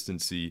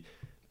consistency.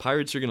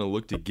 Pirates are going to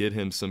look to get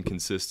him some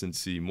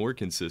consistency, more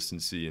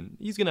consistency, and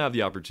he's going to have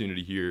the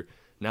opportunity here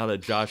now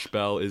that Josh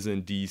Bell is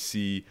in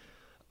D.C.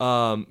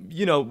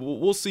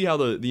 We'll see how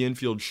the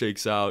infield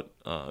shakes out.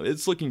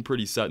 It's looking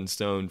pretty set in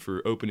stone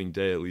for opening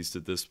day, at least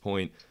at this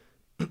point.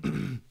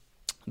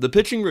 The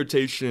pitching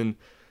rotation,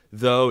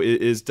 though,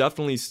 is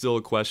definitely still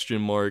a question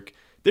mark.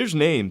 There's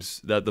names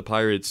that the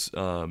Pirates,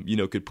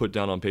 could put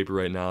down on paper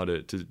right now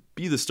to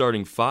be the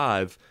starting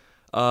 5.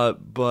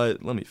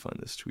 But let me find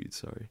this tweet,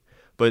 sorry.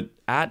 But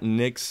at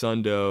Nick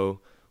Sundo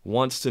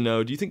wants to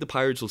know, do you think the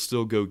Pirates will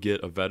still go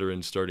get a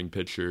veteran starting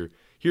pitcher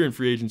here in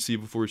free agency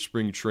before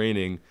spring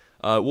training?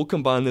 We'll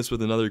combine this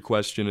with another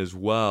question as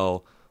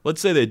well. Let's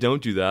say they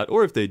don't do that,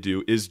 or if they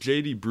do, is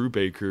J.D.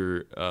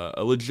 Brubaker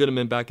a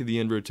legitimate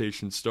back-of-the-end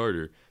rotation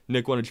starter?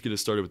 Nick, why don't you get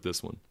us started with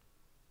this one?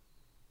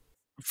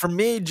 For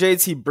me,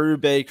 J.T.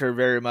 Brubaker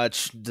very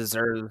much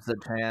deserves a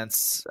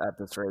chance at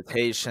this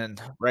rotation.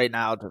 Right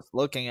now, just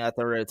looking at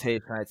the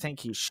rotation, I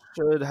think he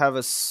should have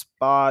a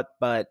spot,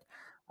 but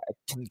I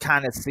can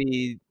kind of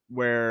see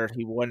where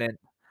he wouldn't.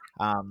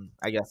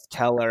 I guess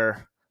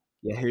Keller,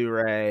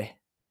 Yajure,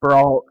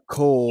 Brault,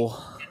 Cole.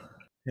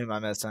 Who am I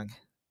missing?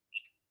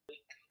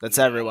 That's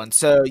everyone.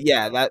 So,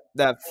 yeah,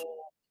 that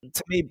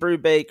to me,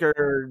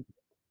 Brubaker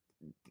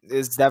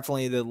is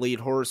definitely the lead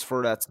horse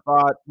for that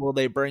spot. Will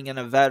they bring in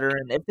a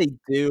veteran? If they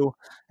do,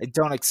 I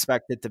don't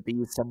expect it to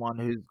be someone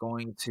who's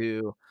going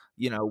to,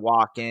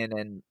 walk in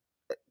and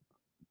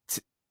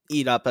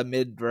eat up a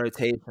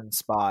mid-rotation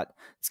spot.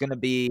 It's going to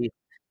be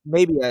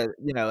maybe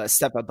a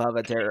step above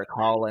a Derek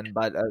Holland,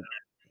 but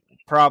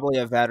probably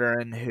a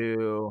veteran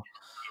who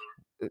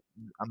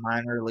a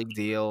minor league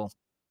deal,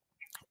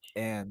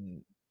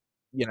 and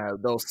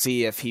they'll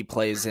see if he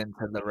plays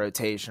into the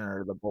rotation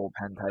or the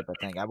bullpen type of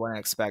thing. I wouldn't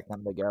expect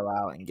them to go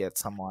out and get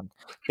someone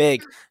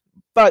big.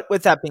 But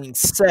with that being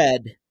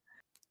said,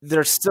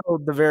 there's still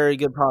the very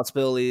good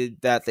possibility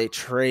that they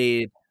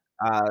trade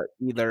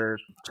either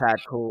Chad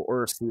Cole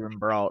or Stephen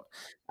Brault.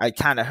 I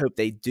kind of hope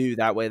they do.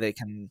 That way they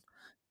can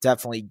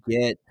definitely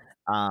get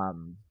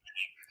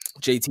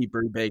JT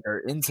Brubaker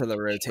into the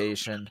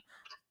rotation.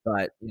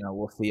 But,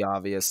 we'll see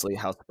obviously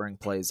how spring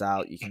plays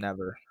out. You can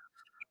never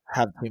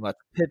have too much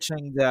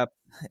pitching depth,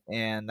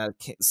 and the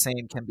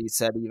same can be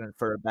said even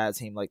for a bad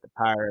team like the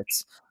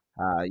Pirates.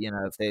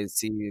 If they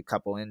see a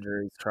couple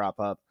injuries crop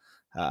up,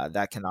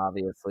 that can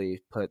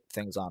obviously put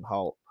things on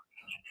halt.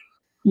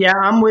 Yeah,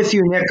 I'm with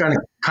you, Nick, on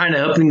kind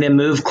of hoping they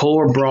move Cole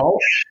or Brault.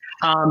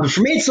 But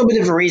for me, it's a little bit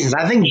different reasons.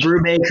 I think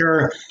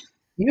Brubaker,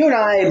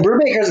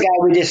 Brubaker's a guy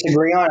we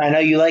disagree on. I know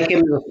you like him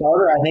as a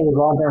starter. I think his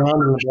long-term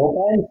home in the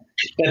bullpen.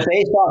 But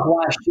based off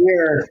last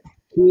year,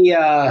 he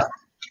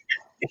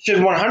should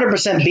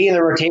 100% be in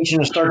the rotation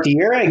to start the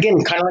year.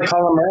 Again, kind of like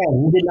Colin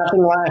Moran. He did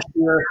nothing last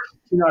year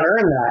to not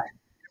earn that.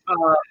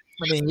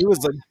 He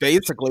was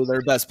basically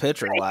their best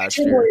pitcher last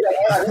year.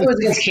 I think it was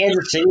against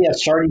Kansas City that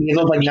started. He gave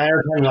up like 9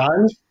 or 10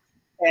 runs.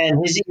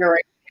 And his ERA.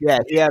 Yeah,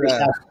 he had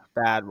a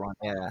bad one.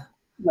 Yeah.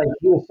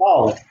 He was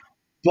solid.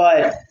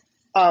 But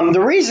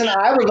the reason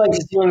I would like to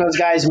see one of those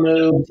guys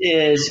moved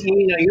is,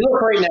 you look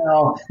right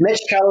now, Mitch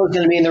Keller is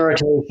going to be in the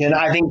rotation.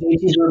 I think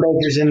JT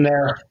Brubaker's in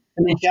there.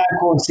 And then Chad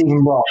Cole and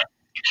Stephen Brault.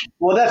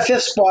 Well, that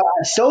fifth spot,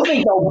 I still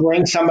think they'll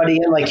bring somebody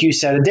in, like you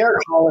said, a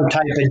Derek Holland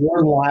type, a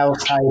Jordan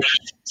Lyles type,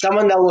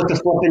 someone they'll look to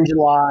flip in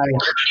July,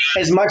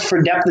 as much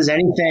for depth as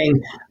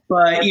anything.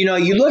 But,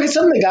 you look at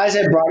some of the guys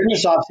that brought in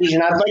this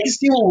offseason, I'd like to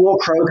see what Will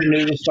Crow can do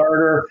as a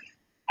starter.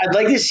 I'd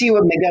like to see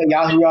what Miguel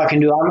Yajura can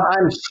do.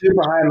 I'm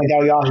super high on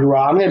Miguel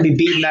Yajura. I'm going to be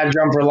beating that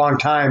drum for a long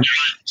time.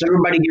 So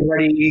everybody get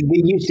ready,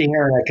 get used to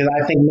hearing it, because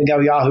I think Miguel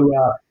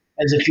Yajura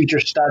is a future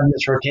stud in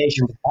this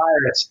rotation for the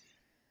Pirates.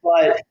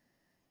 But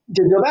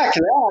to go back to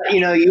that,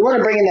 you want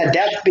to bring in that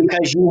depth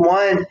because you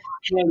want,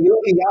 you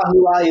look at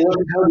Yajura, you look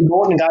at Cody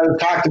Bolton, the guy we've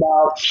talked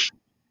about.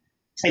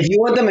 If you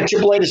want them at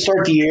AAA to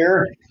start the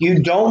year,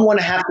 you don't want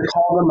to have to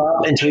call them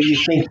up until you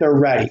think they're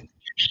ready.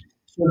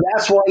 So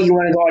that's why you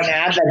want to go out and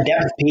add that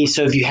depth piece.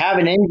 So if you have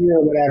an injury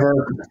or whatever,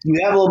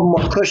 you have a little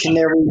more cushion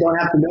there where you don't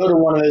have to go to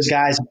one of those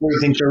guys before you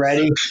think they're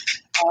ready.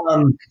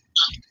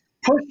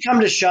 Push come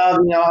to shove,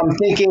 I'm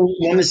thinking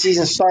when the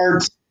season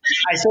starts,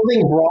 I still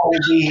think Brault will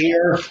be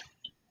here.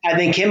 I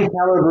think him,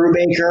 Keller,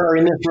 Brubaker are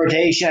in this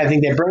rotation. I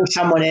think they bring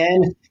someone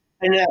in.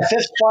 And at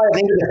fifth spot, I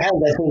think it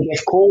depends. I think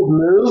if Cole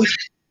moves,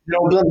 it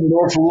opens up the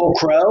door for Will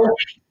Crow.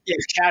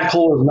 If Chad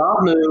Cole is not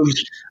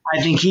moved,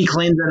 I think he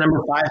claims the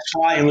number 5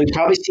 spot. And we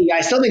probably see,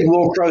 I still think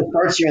Will Crow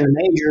starts here in the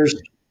majors,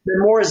 but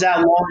more as that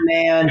long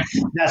man,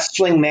 that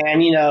swing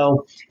man,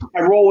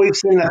 a role we've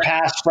seen in the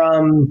past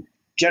from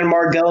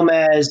Genmar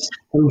Gomez,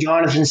 from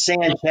Jonathan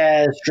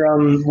Sanchez,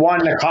 from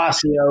Juan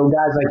Nicasio,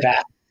 guys like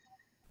that.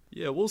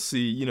 Yeah, we'll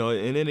see.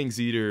 An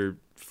innings eater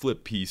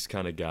flip piece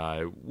kind of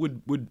guy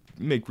would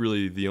make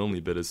really the only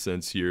bit of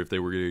sense here if they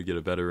were going to get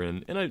a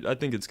veteran. And I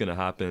think it's going to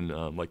happen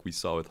like we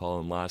saw with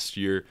Holland last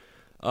year.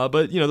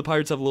 But, the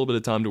Pirates have a little bit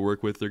of time to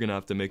work with. They're going to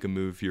have to make a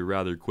move here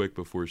rather quick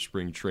before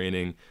spring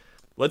training.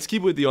 Let's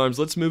keep with the arms.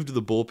 Let's move to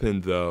the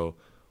bullpen, though.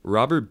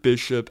 Robert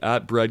Bishop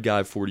at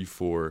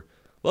BreadGuy44.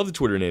 Love the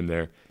Twitter name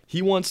there.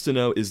 He wants to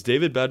know, is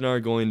David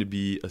Bednar going to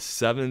be a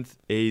 7th,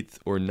 8th,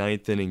 or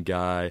 9th inning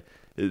guy?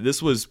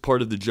 This was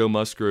part of the Joe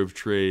Musgrove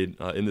trade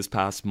in this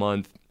past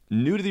month.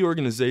 New to the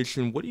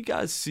organization, what do you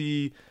guys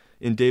see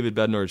in David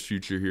Bednar's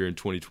future here in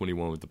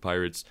 2021 with the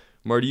Pirates?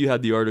 Marty, you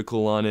had the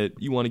article on it.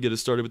 You want to get us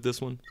started with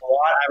this one?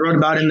 I wrote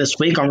about him this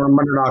week on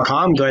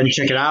RunBunter.com. Go ahead and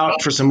check it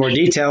out for some more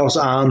details.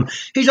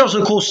 He's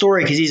also a cool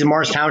story because he's a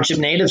Morris Township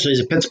native, so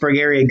he's a Pittsburgh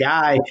area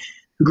guy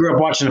who grew up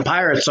watching the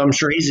Pirates, so I'm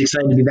sure he's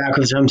excited to be back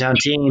with his hometown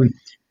team.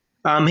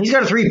 He's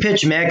got a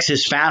 3-pitch mix.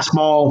 His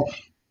fastball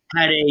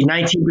had a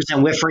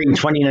 19% whiff rate in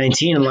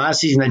 2019, and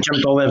last season that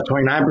jumped all the way up to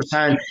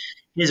 29%.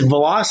 His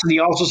velocity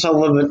also saw a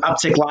little bit of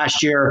uptick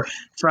last year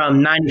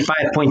from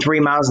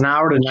 95.3 miles an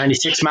hour to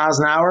 96 miles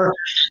an hour.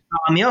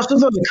 He also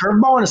throws a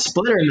curveball and a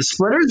splitter, and the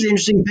splitter is an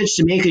interesting pitch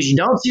to me because you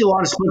don't see a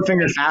lot of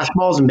split-fingered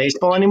fastballs in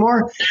baseball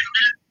anymore.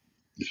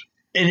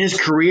 In his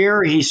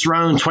career, he's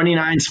thrown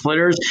 29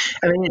 splitters.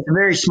 I mean, it's a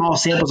very small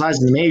sample size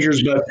in the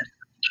majors, but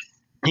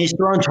he's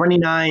thrown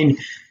 29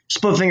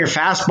 split-finger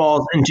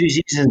fastballs in 2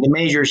 seasons in the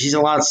majors. He's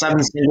allowed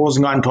 7 singles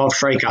and gotten 12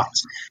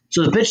 strikeouts.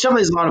 So the pitch stuff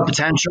has a lot of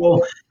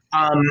potential.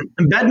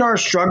 Bednar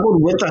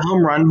struggled with the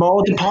home run ball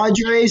with the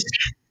Padres,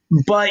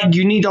 but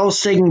you need to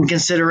also take into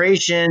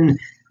consideration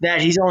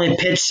that he's only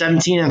pitched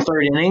 17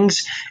 1/3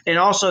 innings, and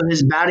also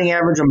his batting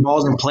average on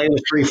balls in play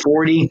was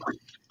 340.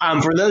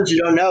 For those who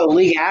don't know,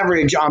 league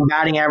average on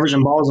batting average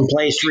on balls in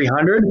play is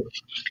 300.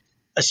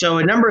 So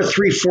a number of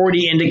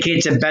 340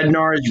 indicates that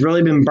Bednar has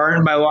really been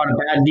burned by a lot of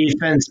bad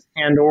defense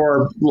and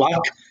or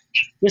luck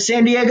with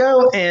San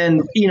Diego.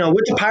 And,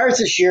 with the Pirates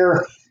this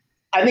year,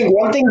 I think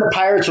one thing the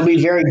Pirates will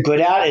be very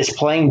good at is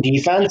playing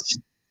defense,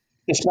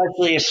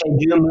 especially if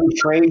they do move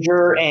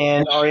Frazier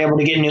and are able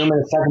to get Newman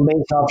at second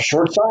base off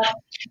shortstop.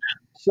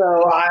 So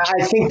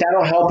I think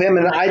that'll help him.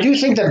 And I do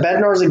think that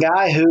Bednar is a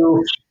guy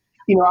who,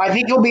 I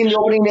think he'll be in the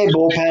opening day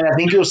bullpen. I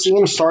think you'll see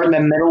him start in the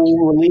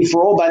middle relief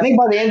role. But I think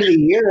by the end of the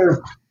year,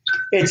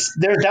 there's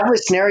definitely a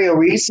scenario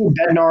where you see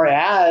Bednar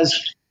as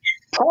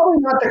probably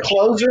not the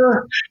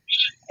closer.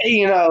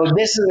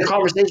 This is a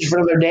conversation for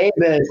another day,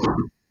 but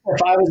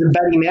if I was a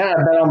betting man,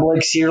 I'd bet on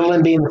Blake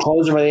Cierlin being the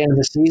closer by the end of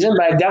the season.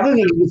 But I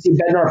definitely think you can see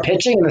Bednar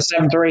pitching in the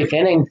seventh or eighth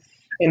inning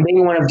and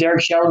being one of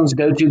Derek Shelton's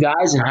go-to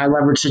guys in high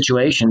leverage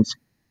situations.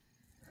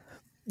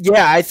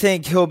 Yeah, I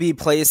think he'll be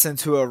placed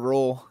into a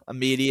role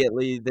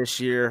immediately this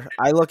year.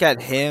 I look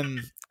at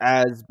him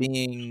as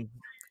being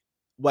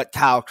what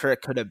Kyle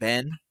Crick could have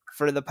been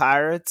for the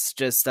Pirates,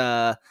 just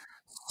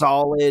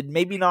solid,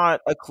 maybe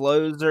not a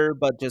closer,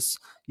 but just,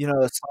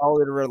 a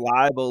solid,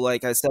 reliable,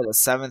 like I said, a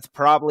seventh,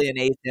 probably an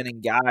eighth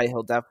inning guy.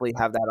 He'll definitely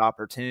have that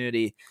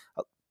opportunity.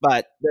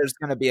 But there's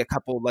going to be a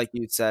couple, like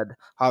you said,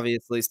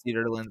 obviously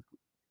Cedarland,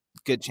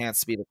 good chance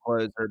to be the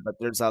closer, but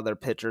there's other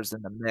pitchers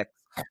in the mix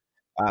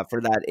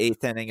for that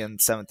eighth inning and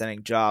seventh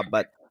inning job.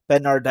 But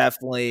Bednar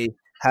definitely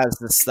has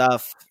the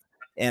stuff.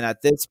 And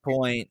at this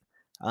point,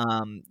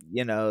 a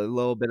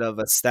little bit of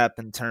a step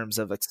in terms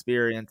of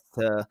experience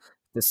to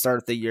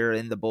start the year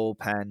in the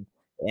bullpen.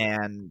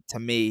 And to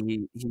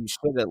me, he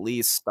should at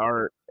least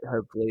start,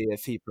 hopefully,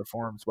 if he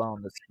performs well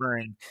in the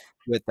spring,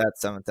 with that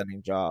seventh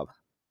inning job.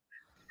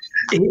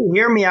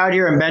 Hear me out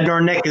here in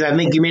Bednar, Nick, because I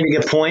think you made a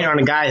good point on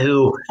a guy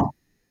who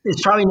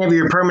is probably never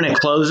your permanent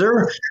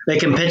closer. They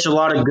can pitch a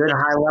lot of good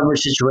high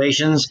leverage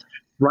situations.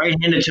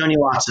 Right-handed Tony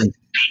Watson.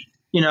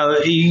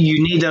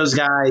 You need those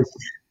guys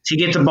to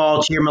get the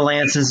ball to your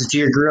Melancons and to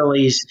your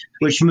Grillies,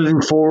 which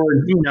moving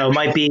forward,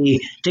 might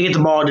be to get the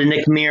ball to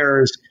Nick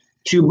Mears,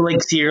 to Blake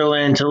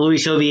Cierlin, to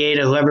Luis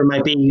Oviedo, whoever it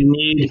might be. You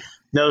need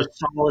those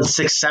solid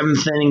sixth,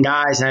 seventh inning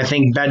guys, and I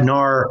think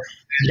Bednar,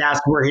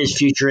 that's where his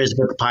future is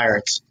with the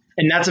Pirates.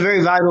 And that's a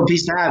very valuable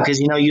piece to have because,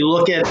 you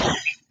look at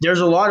there's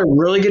a lot of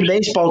really good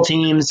baseball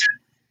teams,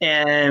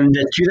 and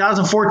the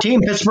 2014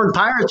 Pittsburgh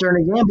Pirates are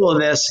an example of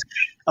this.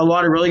 A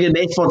lot of really good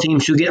baseball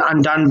teams who get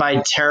undone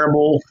by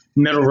terrible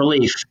middle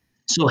relief.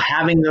 So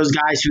having those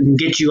guys who can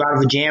get you out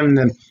of a jam in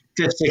the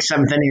fifth, sixth,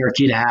 seventh inning are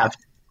key to have.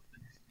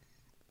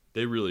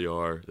 They really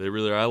are.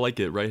 I like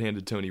it.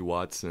 Right-handed Tony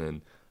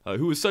Watson,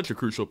 who was such a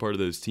crucial part of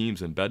those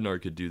teams, and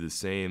Bednar could do the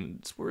same.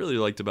 It's what I really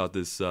liked about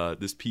this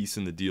piece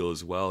in the deal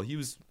as well. He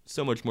was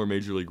so much more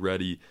major league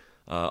ready.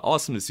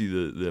 Awesome to see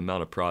the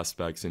amount of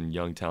prospects and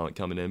young talent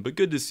coming in, but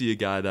good to see a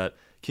guy that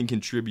can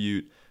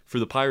contribute for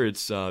the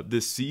Pirates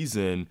this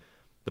season.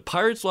 The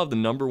Pirates will have the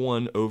number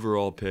 1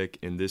 overall pick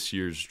in this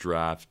year's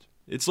draft.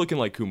 It's looking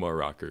like Kumar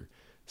Rocker.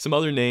 Some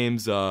other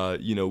names,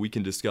 we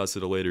can discuss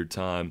at a later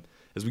time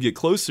as we get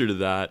closer to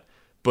that.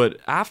 But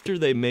after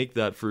they make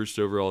that first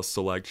overall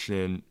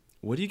selection,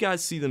 what do you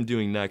guys see them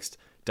doing next?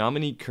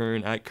 Dominique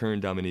Kern, at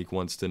Kern Dominique,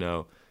 wants to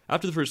know,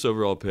 after the first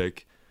overall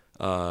pick,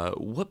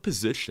 what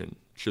position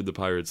should the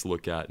Pirates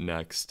look at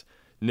next?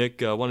 Nick,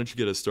 why don't you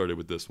get us started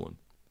with this one?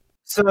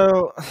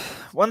 So,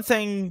 one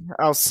thing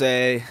I'll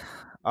say,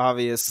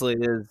 obviously,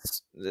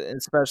 is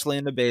especially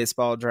in the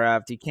baseball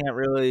draft, you can't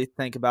really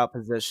think about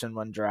position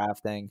when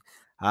drafting.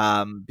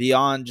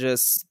 Beyond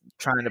just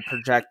trying to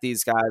project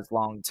these guys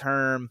long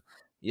term,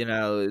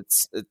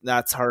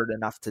 that's hard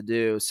enough to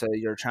do. So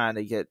you're trying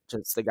to get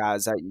just the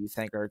guys that you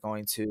think are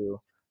going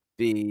to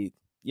be,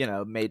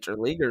 major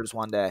leaguers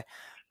one day.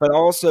 But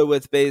also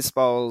with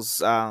baseball's,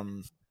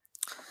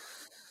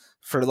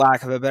 for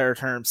lack of a better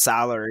term,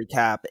 salary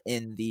cap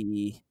in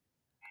the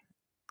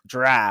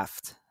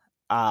draft,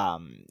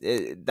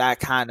 that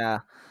kind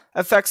of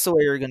affects the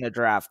way you're going to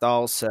draft.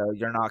 Also,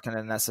 you're not going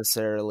to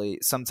necessarily,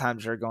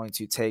 sometimes you're going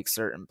to take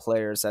certain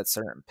players at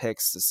certain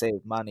picks to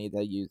save money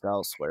they use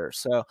elsewhere.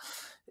 So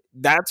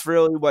that's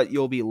really what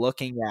you'll be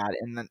looking at.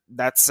 And then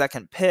that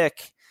second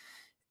pick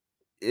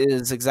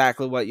is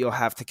exactly what you'll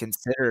have to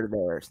consider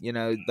there.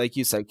 Like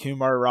you said,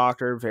 Kumar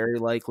Rocker, very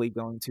likely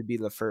going to be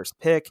the first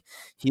pick.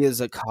 He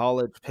is a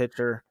college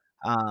pitcher.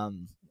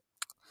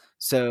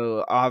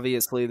 So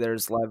obviously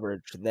there's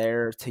leverage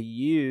there to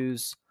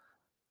use.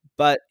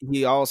 But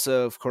he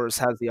also, of course,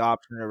 has the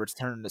option to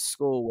return to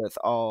school with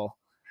all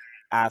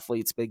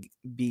athletes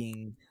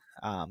being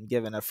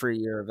given a free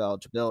year of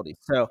eligibility.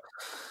 So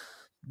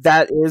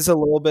that is a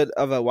little bit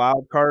of a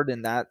wild card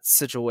in that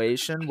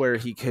situation where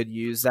he could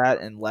use that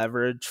and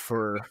leverage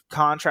for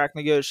contract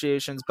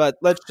negotiations. But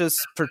let's just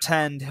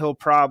pretend he'll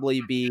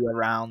probably be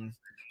around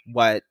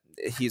what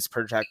his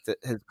projected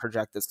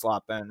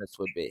slot bonus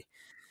would be.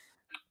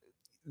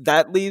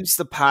 That leaves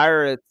the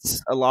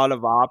Pirates a lot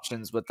of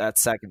options with that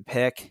second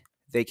pick.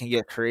 They can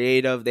get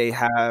creative.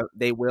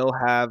 They will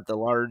have the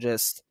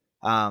largest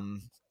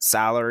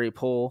salary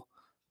pool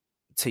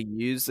to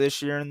use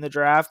this year in the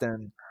draft,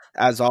 and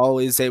as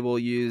always, they will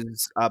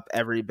use up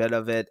every bit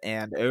of it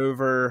and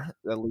over,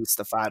 at least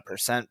the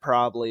 5%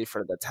 probably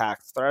for the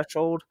tax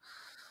threshold.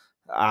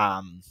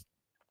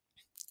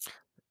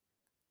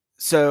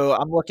 So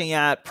I'm looking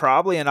at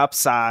probably an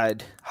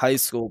upside high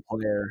school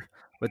player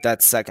with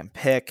that second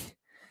pick.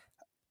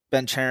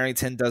 Ben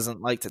Cherington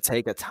doesn't like to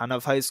take a ton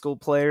of high school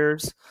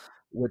players,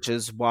 which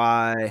is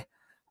why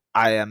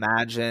I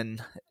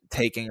imagine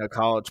taking a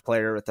college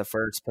player with the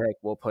first pick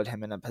will put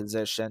him in a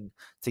position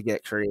to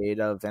get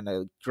creative and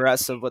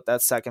aggressive with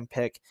that second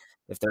pick.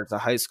 If there's a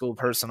high school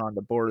person on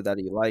the board that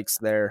he likes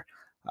there,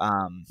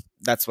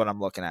 that's what I'm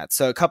looking at.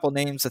 So a couple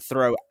names to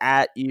throw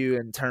at you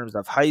in terms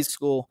of high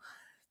school.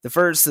 The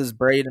first is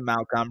Braden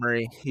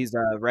Montgomery. He's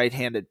a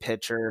right-handed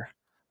pitcher.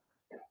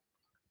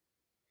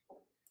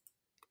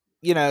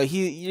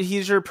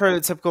 He's your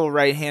prototypical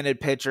right-handed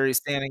pitcher. He's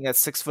standing at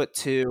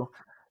 6'2",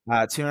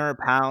 200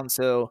 pounds.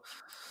 So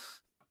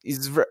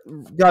he's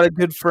got a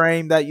good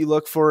frame that you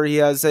look for. He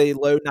has a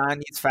low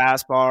 90s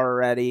fastball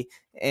already,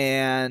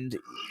 and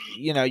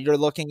you're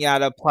looking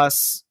at a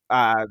plus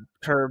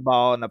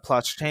curveball and a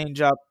plus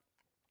changeup.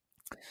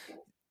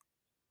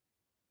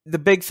 The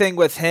big thing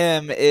with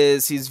him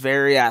is he's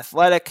very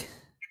athletic.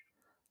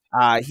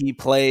 He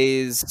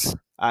plays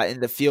in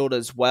the field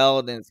as well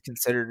and is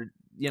considered,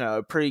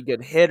 a pretty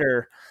good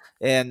hitter.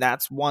 And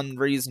that's one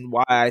reason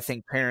why I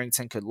think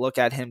Cherington could look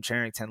at him.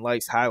 Cherington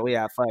likes highly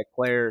athletic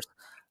players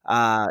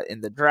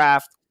in the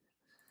draft.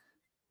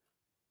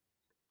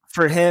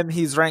 For him,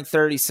 he's ranked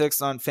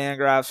 36th on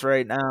Fangraphs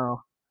right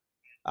now.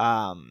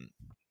 I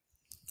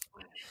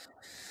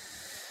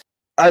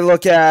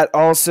look at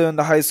also in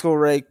the high school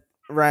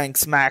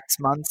ranks Max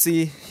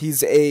Muncy.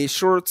 He's a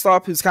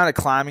shortstop who's kind of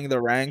climbing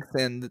the ranks.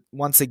 And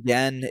once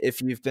again,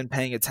 if you've been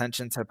paying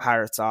attention to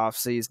Pirates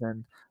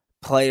offseason,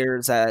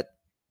 players at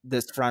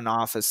this front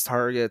office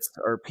targets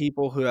are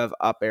people who have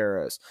up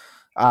arrows.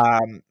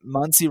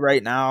 Muncy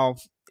right now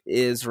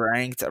is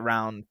ranked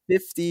around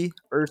 50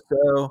 or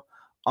so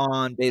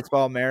on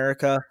Baseball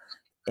America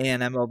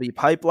and MLB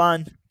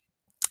Pipeline.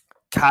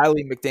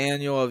 Kylie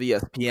McDaniel of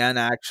ESPN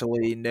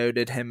actually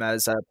noted him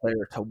as a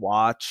player to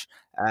watch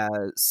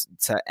as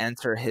to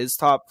enter his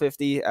top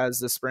 50 as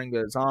the spring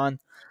goes on.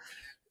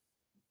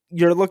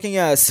 You're looking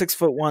at a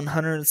 6'1",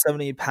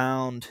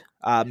 170-pound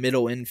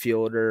middle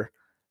infielder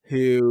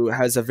who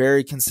has a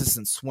very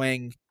consistent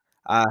swing,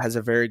 has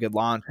a very good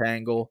launch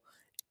angle,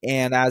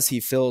 and as he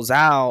fills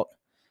out,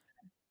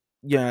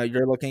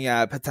 you're looking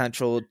at a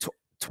potential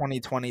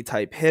 2020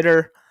 type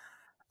hitter.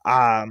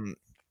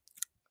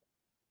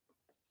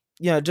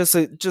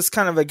 Just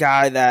kind of a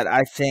guy that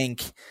I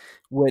think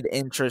would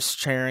interest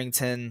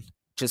Cherington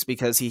just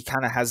because he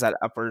kind of has that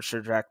upward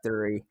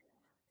trajectory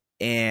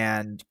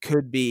and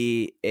could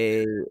be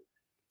a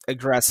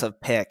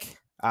aggressive pick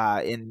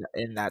in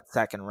that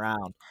second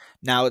round.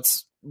 Now,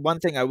 it's one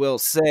thing I will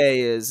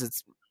say is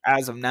it's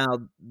as of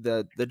now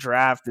the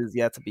draft is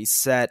yet to be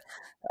set.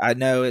 I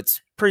know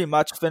it's pretty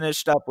much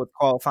finished up with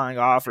qualifying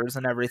offers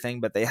and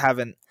everything, but they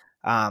haven't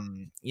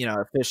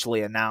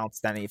officially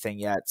announced anything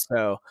yet.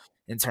 So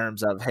in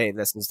terms of, hey,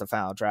 this is the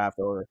final draft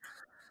order.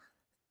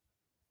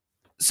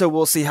 So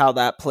we'll see how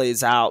that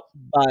plays out.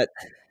 But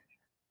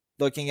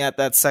looking at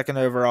that second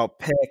overall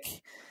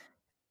pick,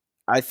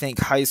 I think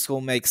high school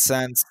makes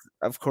sense.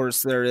 Of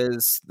course, there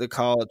is the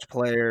college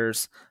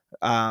players,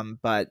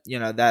 but,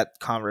 that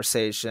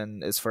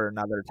conversation is for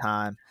another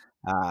time.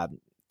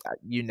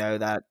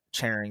 That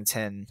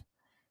Cherington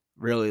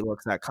really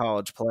looks at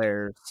college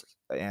players,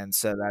 and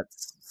so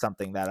that's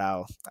something that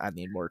I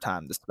need more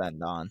time to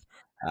spend on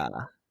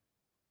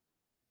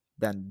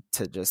than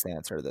to just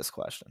answer this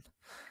question.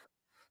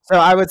 So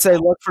I would say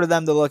look for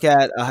them to look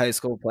at a high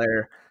school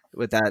player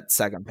with that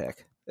second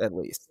pick, at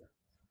least.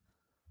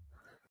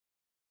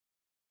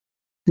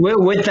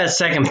 With that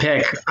second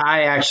pick,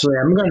 I'm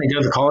going to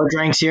go the college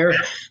ranks here.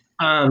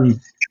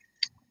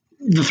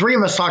 The three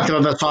of us talked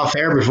about this off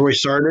air before we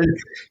started.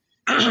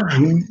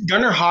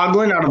 Gunnar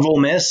Hoglund out of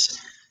Ole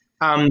Miss.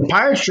 The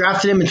Pirates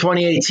drafted him in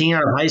 2018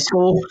 out of high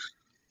school,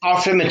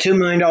 offered him a $2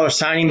 million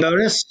signing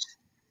bonus.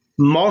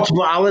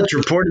 Multiple outlets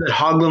reported that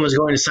Hoglund was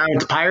going to sign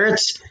with the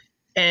Pirates,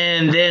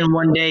 and then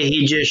one day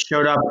he just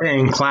showed up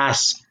in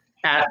class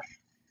at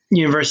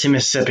University of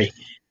Mississippi.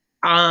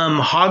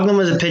 Hoglund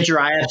was a pitcher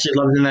I actually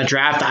loved in that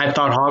draft. I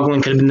thought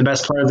Hoglund could have been the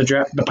best player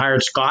the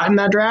Pirates got in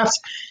that draft.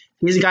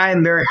 He's a guy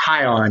I'm very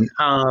high on.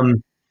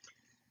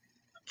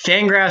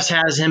 Fangraphs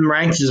has him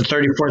ranked as the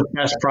 34th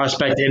best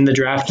prospect in the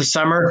draft this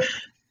summer.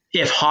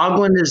 If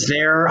Hoglund is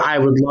there, I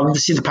would love to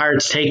see the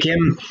Pirates take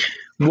him.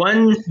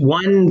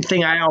 One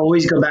thing I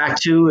always go back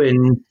to,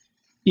 and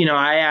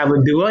I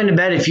would be willing to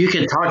bet if you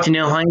could talk to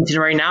Neil Huntington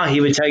right now,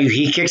 he would tell you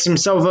he kicks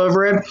himself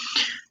over it.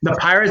 The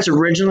Pirates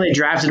originally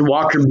drafted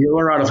Walker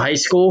Buehler out of high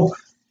school.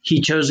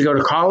 He chose to go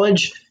to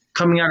college.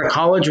 Coming out of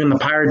college, when the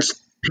Pirates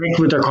picked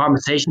with their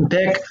compensation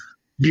pick,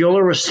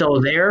 Buehler was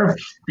still there.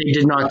 They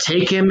did not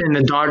take him, and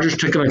the Dodgers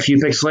took him a few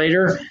picks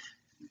later.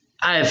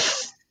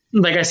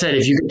 Like I said,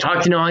 if you could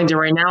talk to Neil Huntington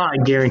right now, I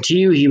guarantee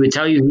you he would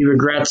tell you he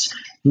regrets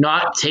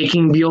not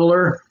taking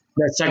Buehler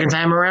that second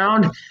time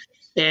around.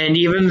 And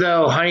even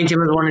though Huntington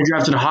was the one who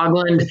drafted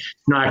Hoglund,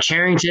 not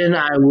Cherington,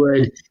 I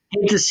would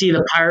hate to see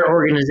the Pirate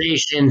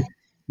organization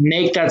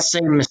make that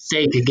same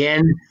mistake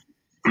again.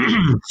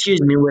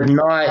 excuse me, with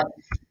not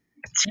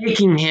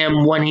taking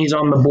him when he's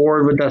on the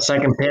board with that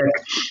second pick.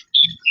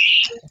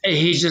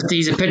 He's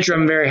a pitcher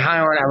I'm very high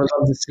on. I would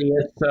love to see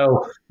it.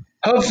 So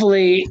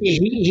hopefully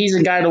he's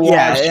a guy to watch.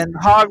 Yeah, and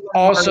Hogland,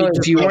 also,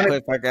 if you want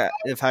to,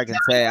 if I can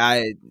say,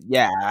 I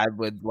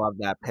would love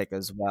that pick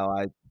as well.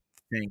 I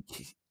think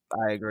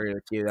I agree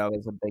with you. That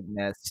was a big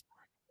miss,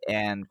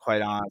 and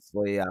quite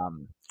honestly,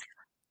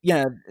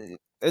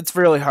 it's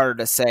really hard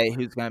to say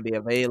who's going to be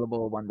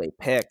available when they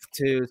pick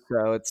too.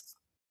 So it's.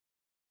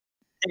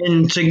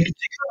 And to go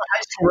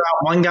high school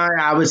route, one guy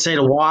I would say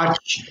to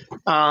watch,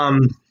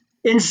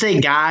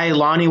 in-state guy,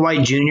 Lonnie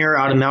White Jr.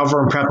 out of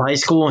Malvern Prep High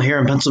School here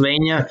in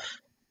Pennsylvania.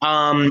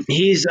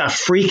 He's a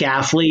freak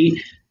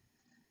athlete.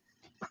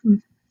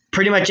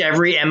 Pretty much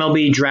every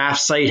MLB draft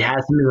site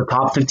has him as a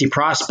top 50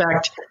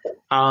 prospect.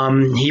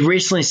 He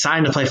recently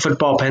signed to play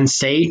football at Penn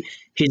State.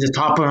 He's a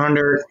top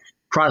 100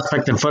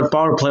 prospect in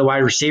football to play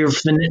wide receiver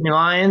for the Nittany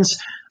Lions.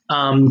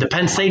 The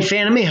Penn State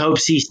fan of me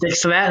hopes he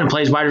sticks to that and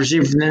plays wide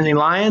receiver for the Nittany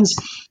Lions.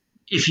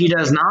 If he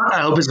does not,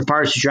 I hope it's the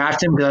Pirates who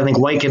draft him, because I think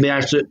White could be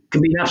an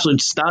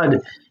absolute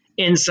stud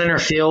in center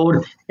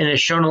field and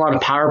has shown a lot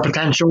of power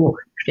potential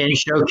in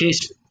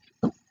showcases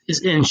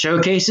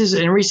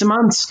in recent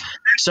months.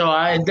 So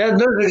those are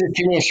the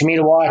two names for me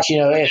to watch.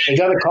 If they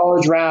go the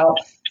college route,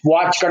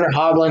 watch Gunnar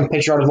Hogland,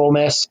 pitcher out of Ole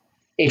Miss.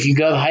 If you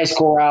go the high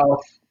school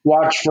route,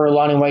 watch for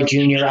Lonnie White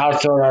Jr.,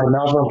 outfielder out of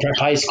Malvern Prep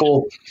High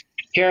School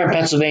here in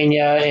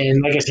Pennsylvania.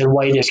 And like I said,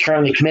 White is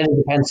currently committed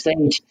to Penn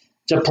State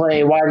to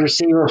play wide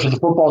receiver for the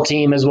football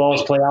team as well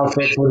as play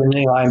outfit for the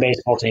Nittany Lion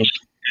baseball team.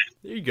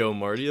 There you go,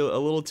 Marty. A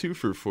little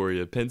twofer for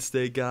you. Penn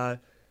State guy,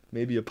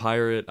 maybe a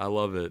Pirate. I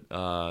love it.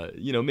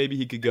 Maybe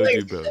he could go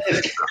do both.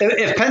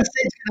 If Penn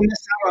State's going to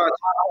miss out on a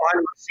top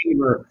 100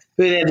 receiver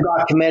who they've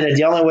got committed,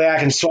 the only way I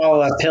can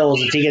swallow that pill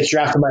is if he gets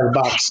drafted by the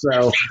Bucs.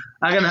 So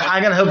I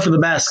gotta hope for the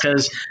best,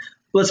 because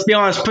let's be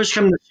honest, push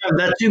come to shove,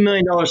 that $2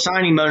 million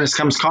signing bonus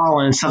comes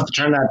calling, and it's tough to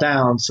turn that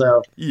down.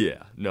 So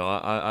yeah, no,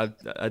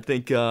 I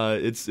think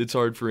it's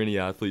hard for any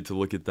athlete to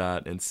look at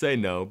that and say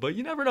no, but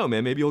you never know,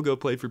 man. Maybe he'll go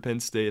play for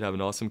Penn State, have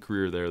an awesome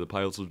career there. The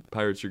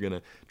Pirates are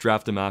gonna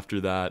draft him after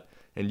that,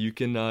 and you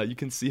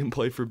can see him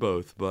play for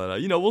both.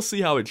 But we'll see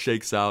how it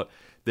shakes out.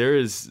 There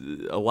is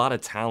a lot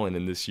of talent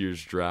in this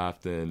year's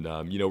draft, and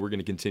we're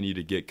gonna continue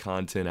to get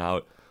content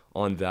out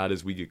on that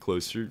as we get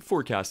closer,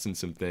 forecasting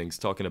some things,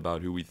 talking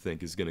about who we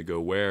think is going to go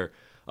where,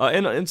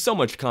 and so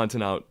much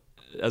content out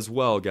as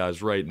well,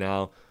 guys, right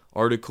now.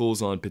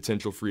 Articles on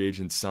potential free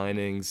agent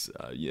signings,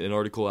 an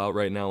article out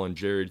right now on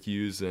Jared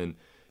Hughes. And,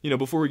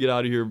 before we get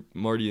out of here,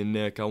 Marty and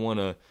Nick, I want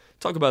to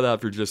talk about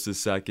that for just a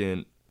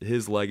second.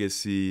 His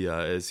legacy,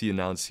 as he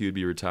announced he would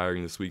be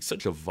retiring this week,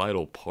 such a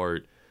vital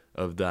part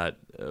of that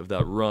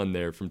run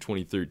there from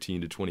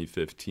 2013 to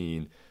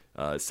 2015.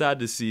 Sad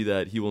to see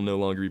that he will no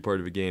longer be part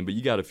of a game, but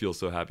you got to feel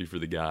so happy for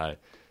the guy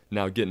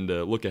now getting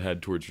to look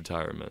ahead towards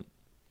retirement.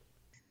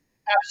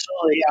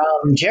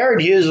 Absolutely.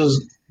 Jared Hughes was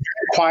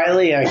very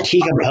quietly a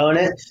key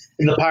component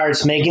in the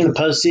Pirates making the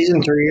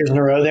postseason 3 years in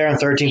a row there in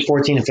 13,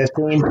 14, and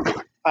 15.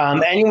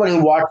 Anyone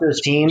who watched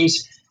those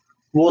teams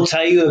will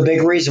tell you a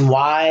big reason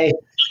why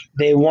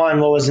they won,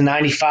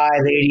 95,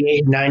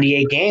 88,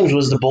 98 games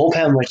was the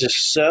bullpen, which is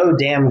so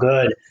damn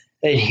good.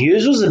 And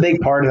Hughes was a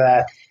big part of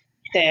that.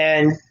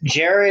 And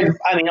Jared,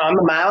 on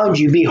the mound,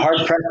 you'd be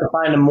hard-pressed to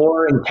find a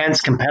more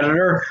intense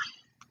competitor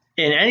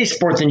in any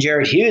sport than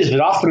Jared Hughes, but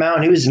off the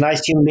mound, he was the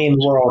nicest human being in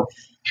the world.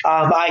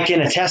 I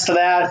can attest to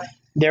that.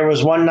 There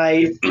was one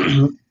night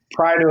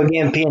prior to a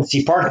game at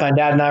PNC Park, my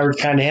dad and I were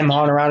kind of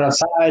him-hawing around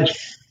outside,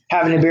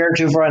 having a beer or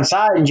two for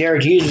inside, and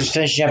Jared Hughes was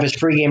finishing up his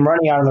pregame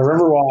running out on the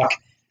Riverwalk,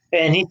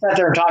 and he sat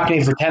there and talked to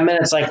me for 10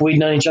 minutes like we'd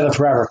known each other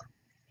forever.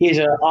 He's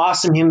an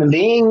awesome human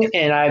being,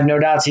 and I have no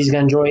doubts he's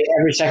going to enjoy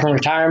every second of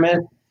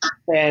retirement.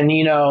 And,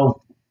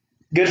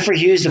 good for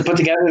Hughes to put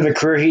together the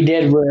career he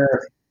did,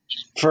 where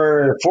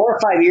for 4 or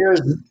 5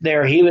 years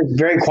there, he was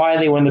very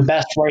quietly one of the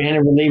best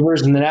right-handed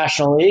relievers in the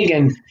National League,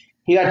 and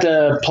he got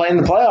to play in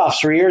the playoffs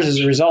for years as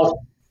a result.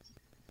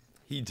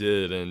 He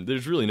did, and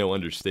there's really no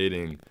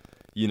understating,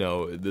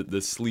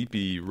 the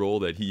sleepy role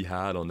that he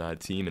had on that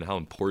team and how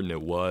important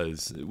it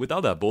was.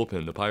 Without that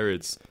bullpen, the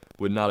Pirates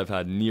would not have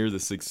had near the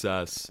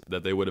success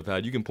that they would have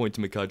had. You can point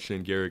to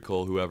McCutchen, Garrett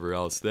Cole, whoever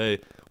else. They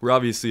were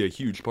obviously a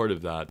huge part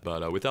of that,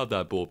 but without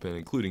that bullpen,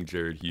 including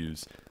Jared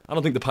Hughes, I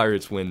don't think the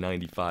Pirates win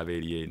 95,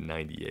 88, and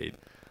 98.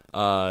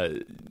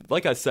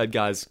 Like I said,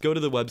 guys, go to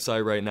the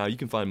website right now. You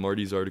can find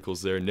Marty's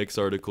articles there, Nick's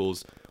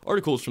articles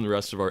from the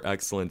rest of our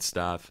excellent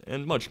staff,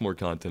 and much more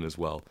content as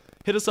well.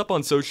 Hit us up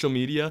on social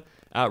media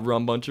at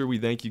Rumbunter. We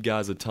thank you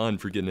guys a ton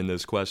for getting in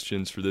those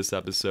questions for this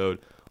episode.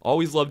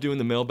 Always love doing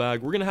the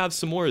mailbag. We're going to have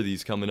some more of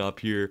these coming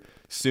up here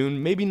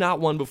soon. Maybe not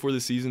one before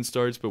the season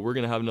starts, but we're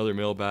going to have another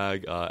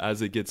mailbag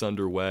as it gets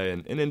underway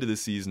and into the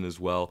season as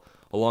well,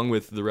 along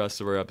with the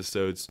rest of our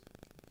episodes.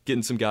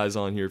 Getting some guys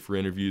on here for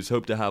interviews.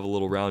 Hope to have a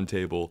little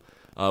roundtable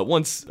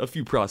once a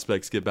few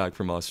prospects get back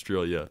from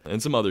Australia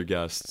and some other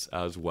guests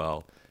as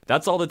well.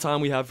 That's all the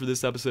time we have for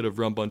this episode of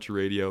Rum Bunter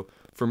Radio.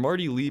 For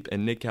Marty Leap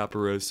and Nick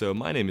Caparoso,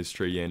 my name is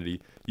Trey Yanity.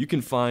 You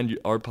can find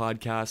our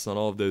podcast on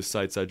all of those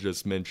sites I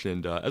just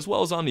mentioned, as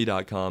well as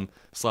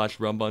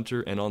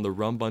omni.com/rumbunter and on the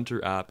Rum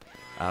Bunter app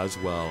as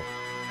well.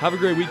 Have a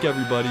great week,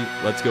 everybody.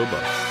 Let's go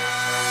Bucks.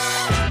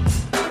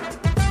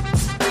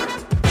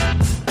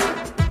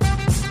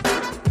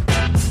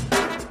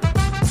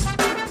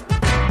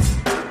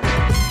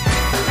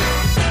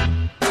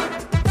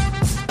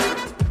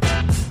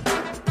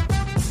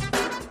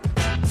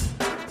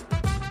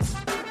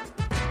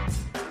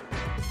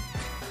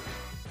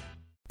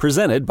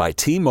 Presented by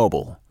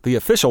T-Mobile, the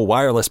official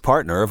wireless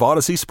partner of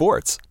Odyssey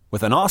Sports.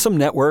 With an awesome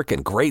network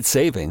and great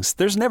savings,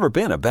 there's never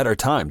been a better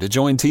time to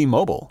join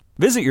T-Mobile.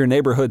 Visit your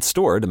neighborhood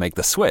store to make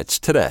the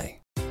switch today.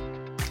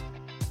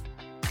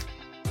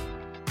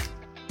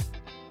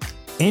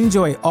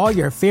 Enjoy all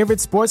your favorite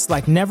sports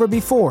like never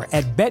before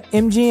at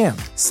BetMGM.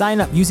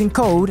 Sign up using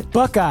code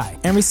Buckeye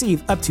and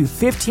receive up to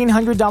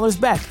 $1,500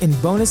 back in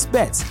bonus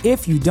bets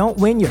if you don't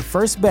win your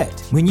first bet.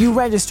 When you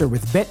register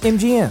with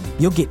BetMGM,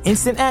 you'll get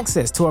instant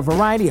access to a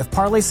variety of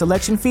parlay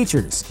selection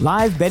features,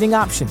 live betting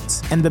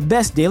options, and the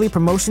best daily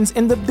promotions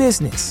in the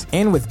business.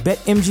 And with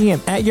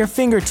BetMGM at your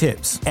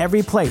fingertips,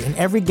 every play and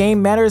every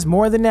game matters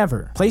more than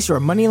ever. Place your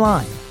money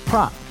line,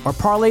 prop, or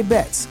parlay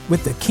bets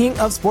with the king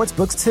of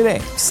sportsbooks today.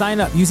 Sign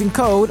up using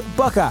code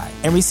Buckeye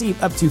and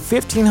receive up to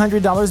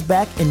 $1,500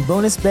 back in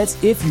bonus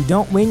bets if you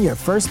don't win your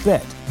first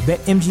bet.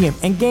 BetMGM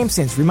and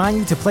GameSense remind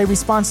you to play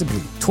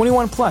responsibly.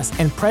 21 plus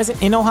and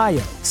present in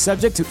Ohio,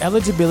 subject to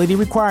eligibility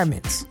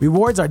requirements.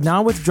 Rewards are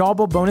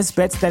non-withdrawable bonus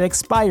bets that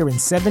expire in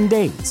 7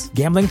 days.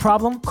 Gambling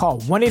problem? Call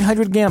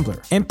 1-800-GAMBLER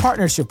in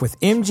partnership with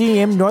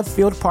MGM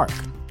Northfield Park.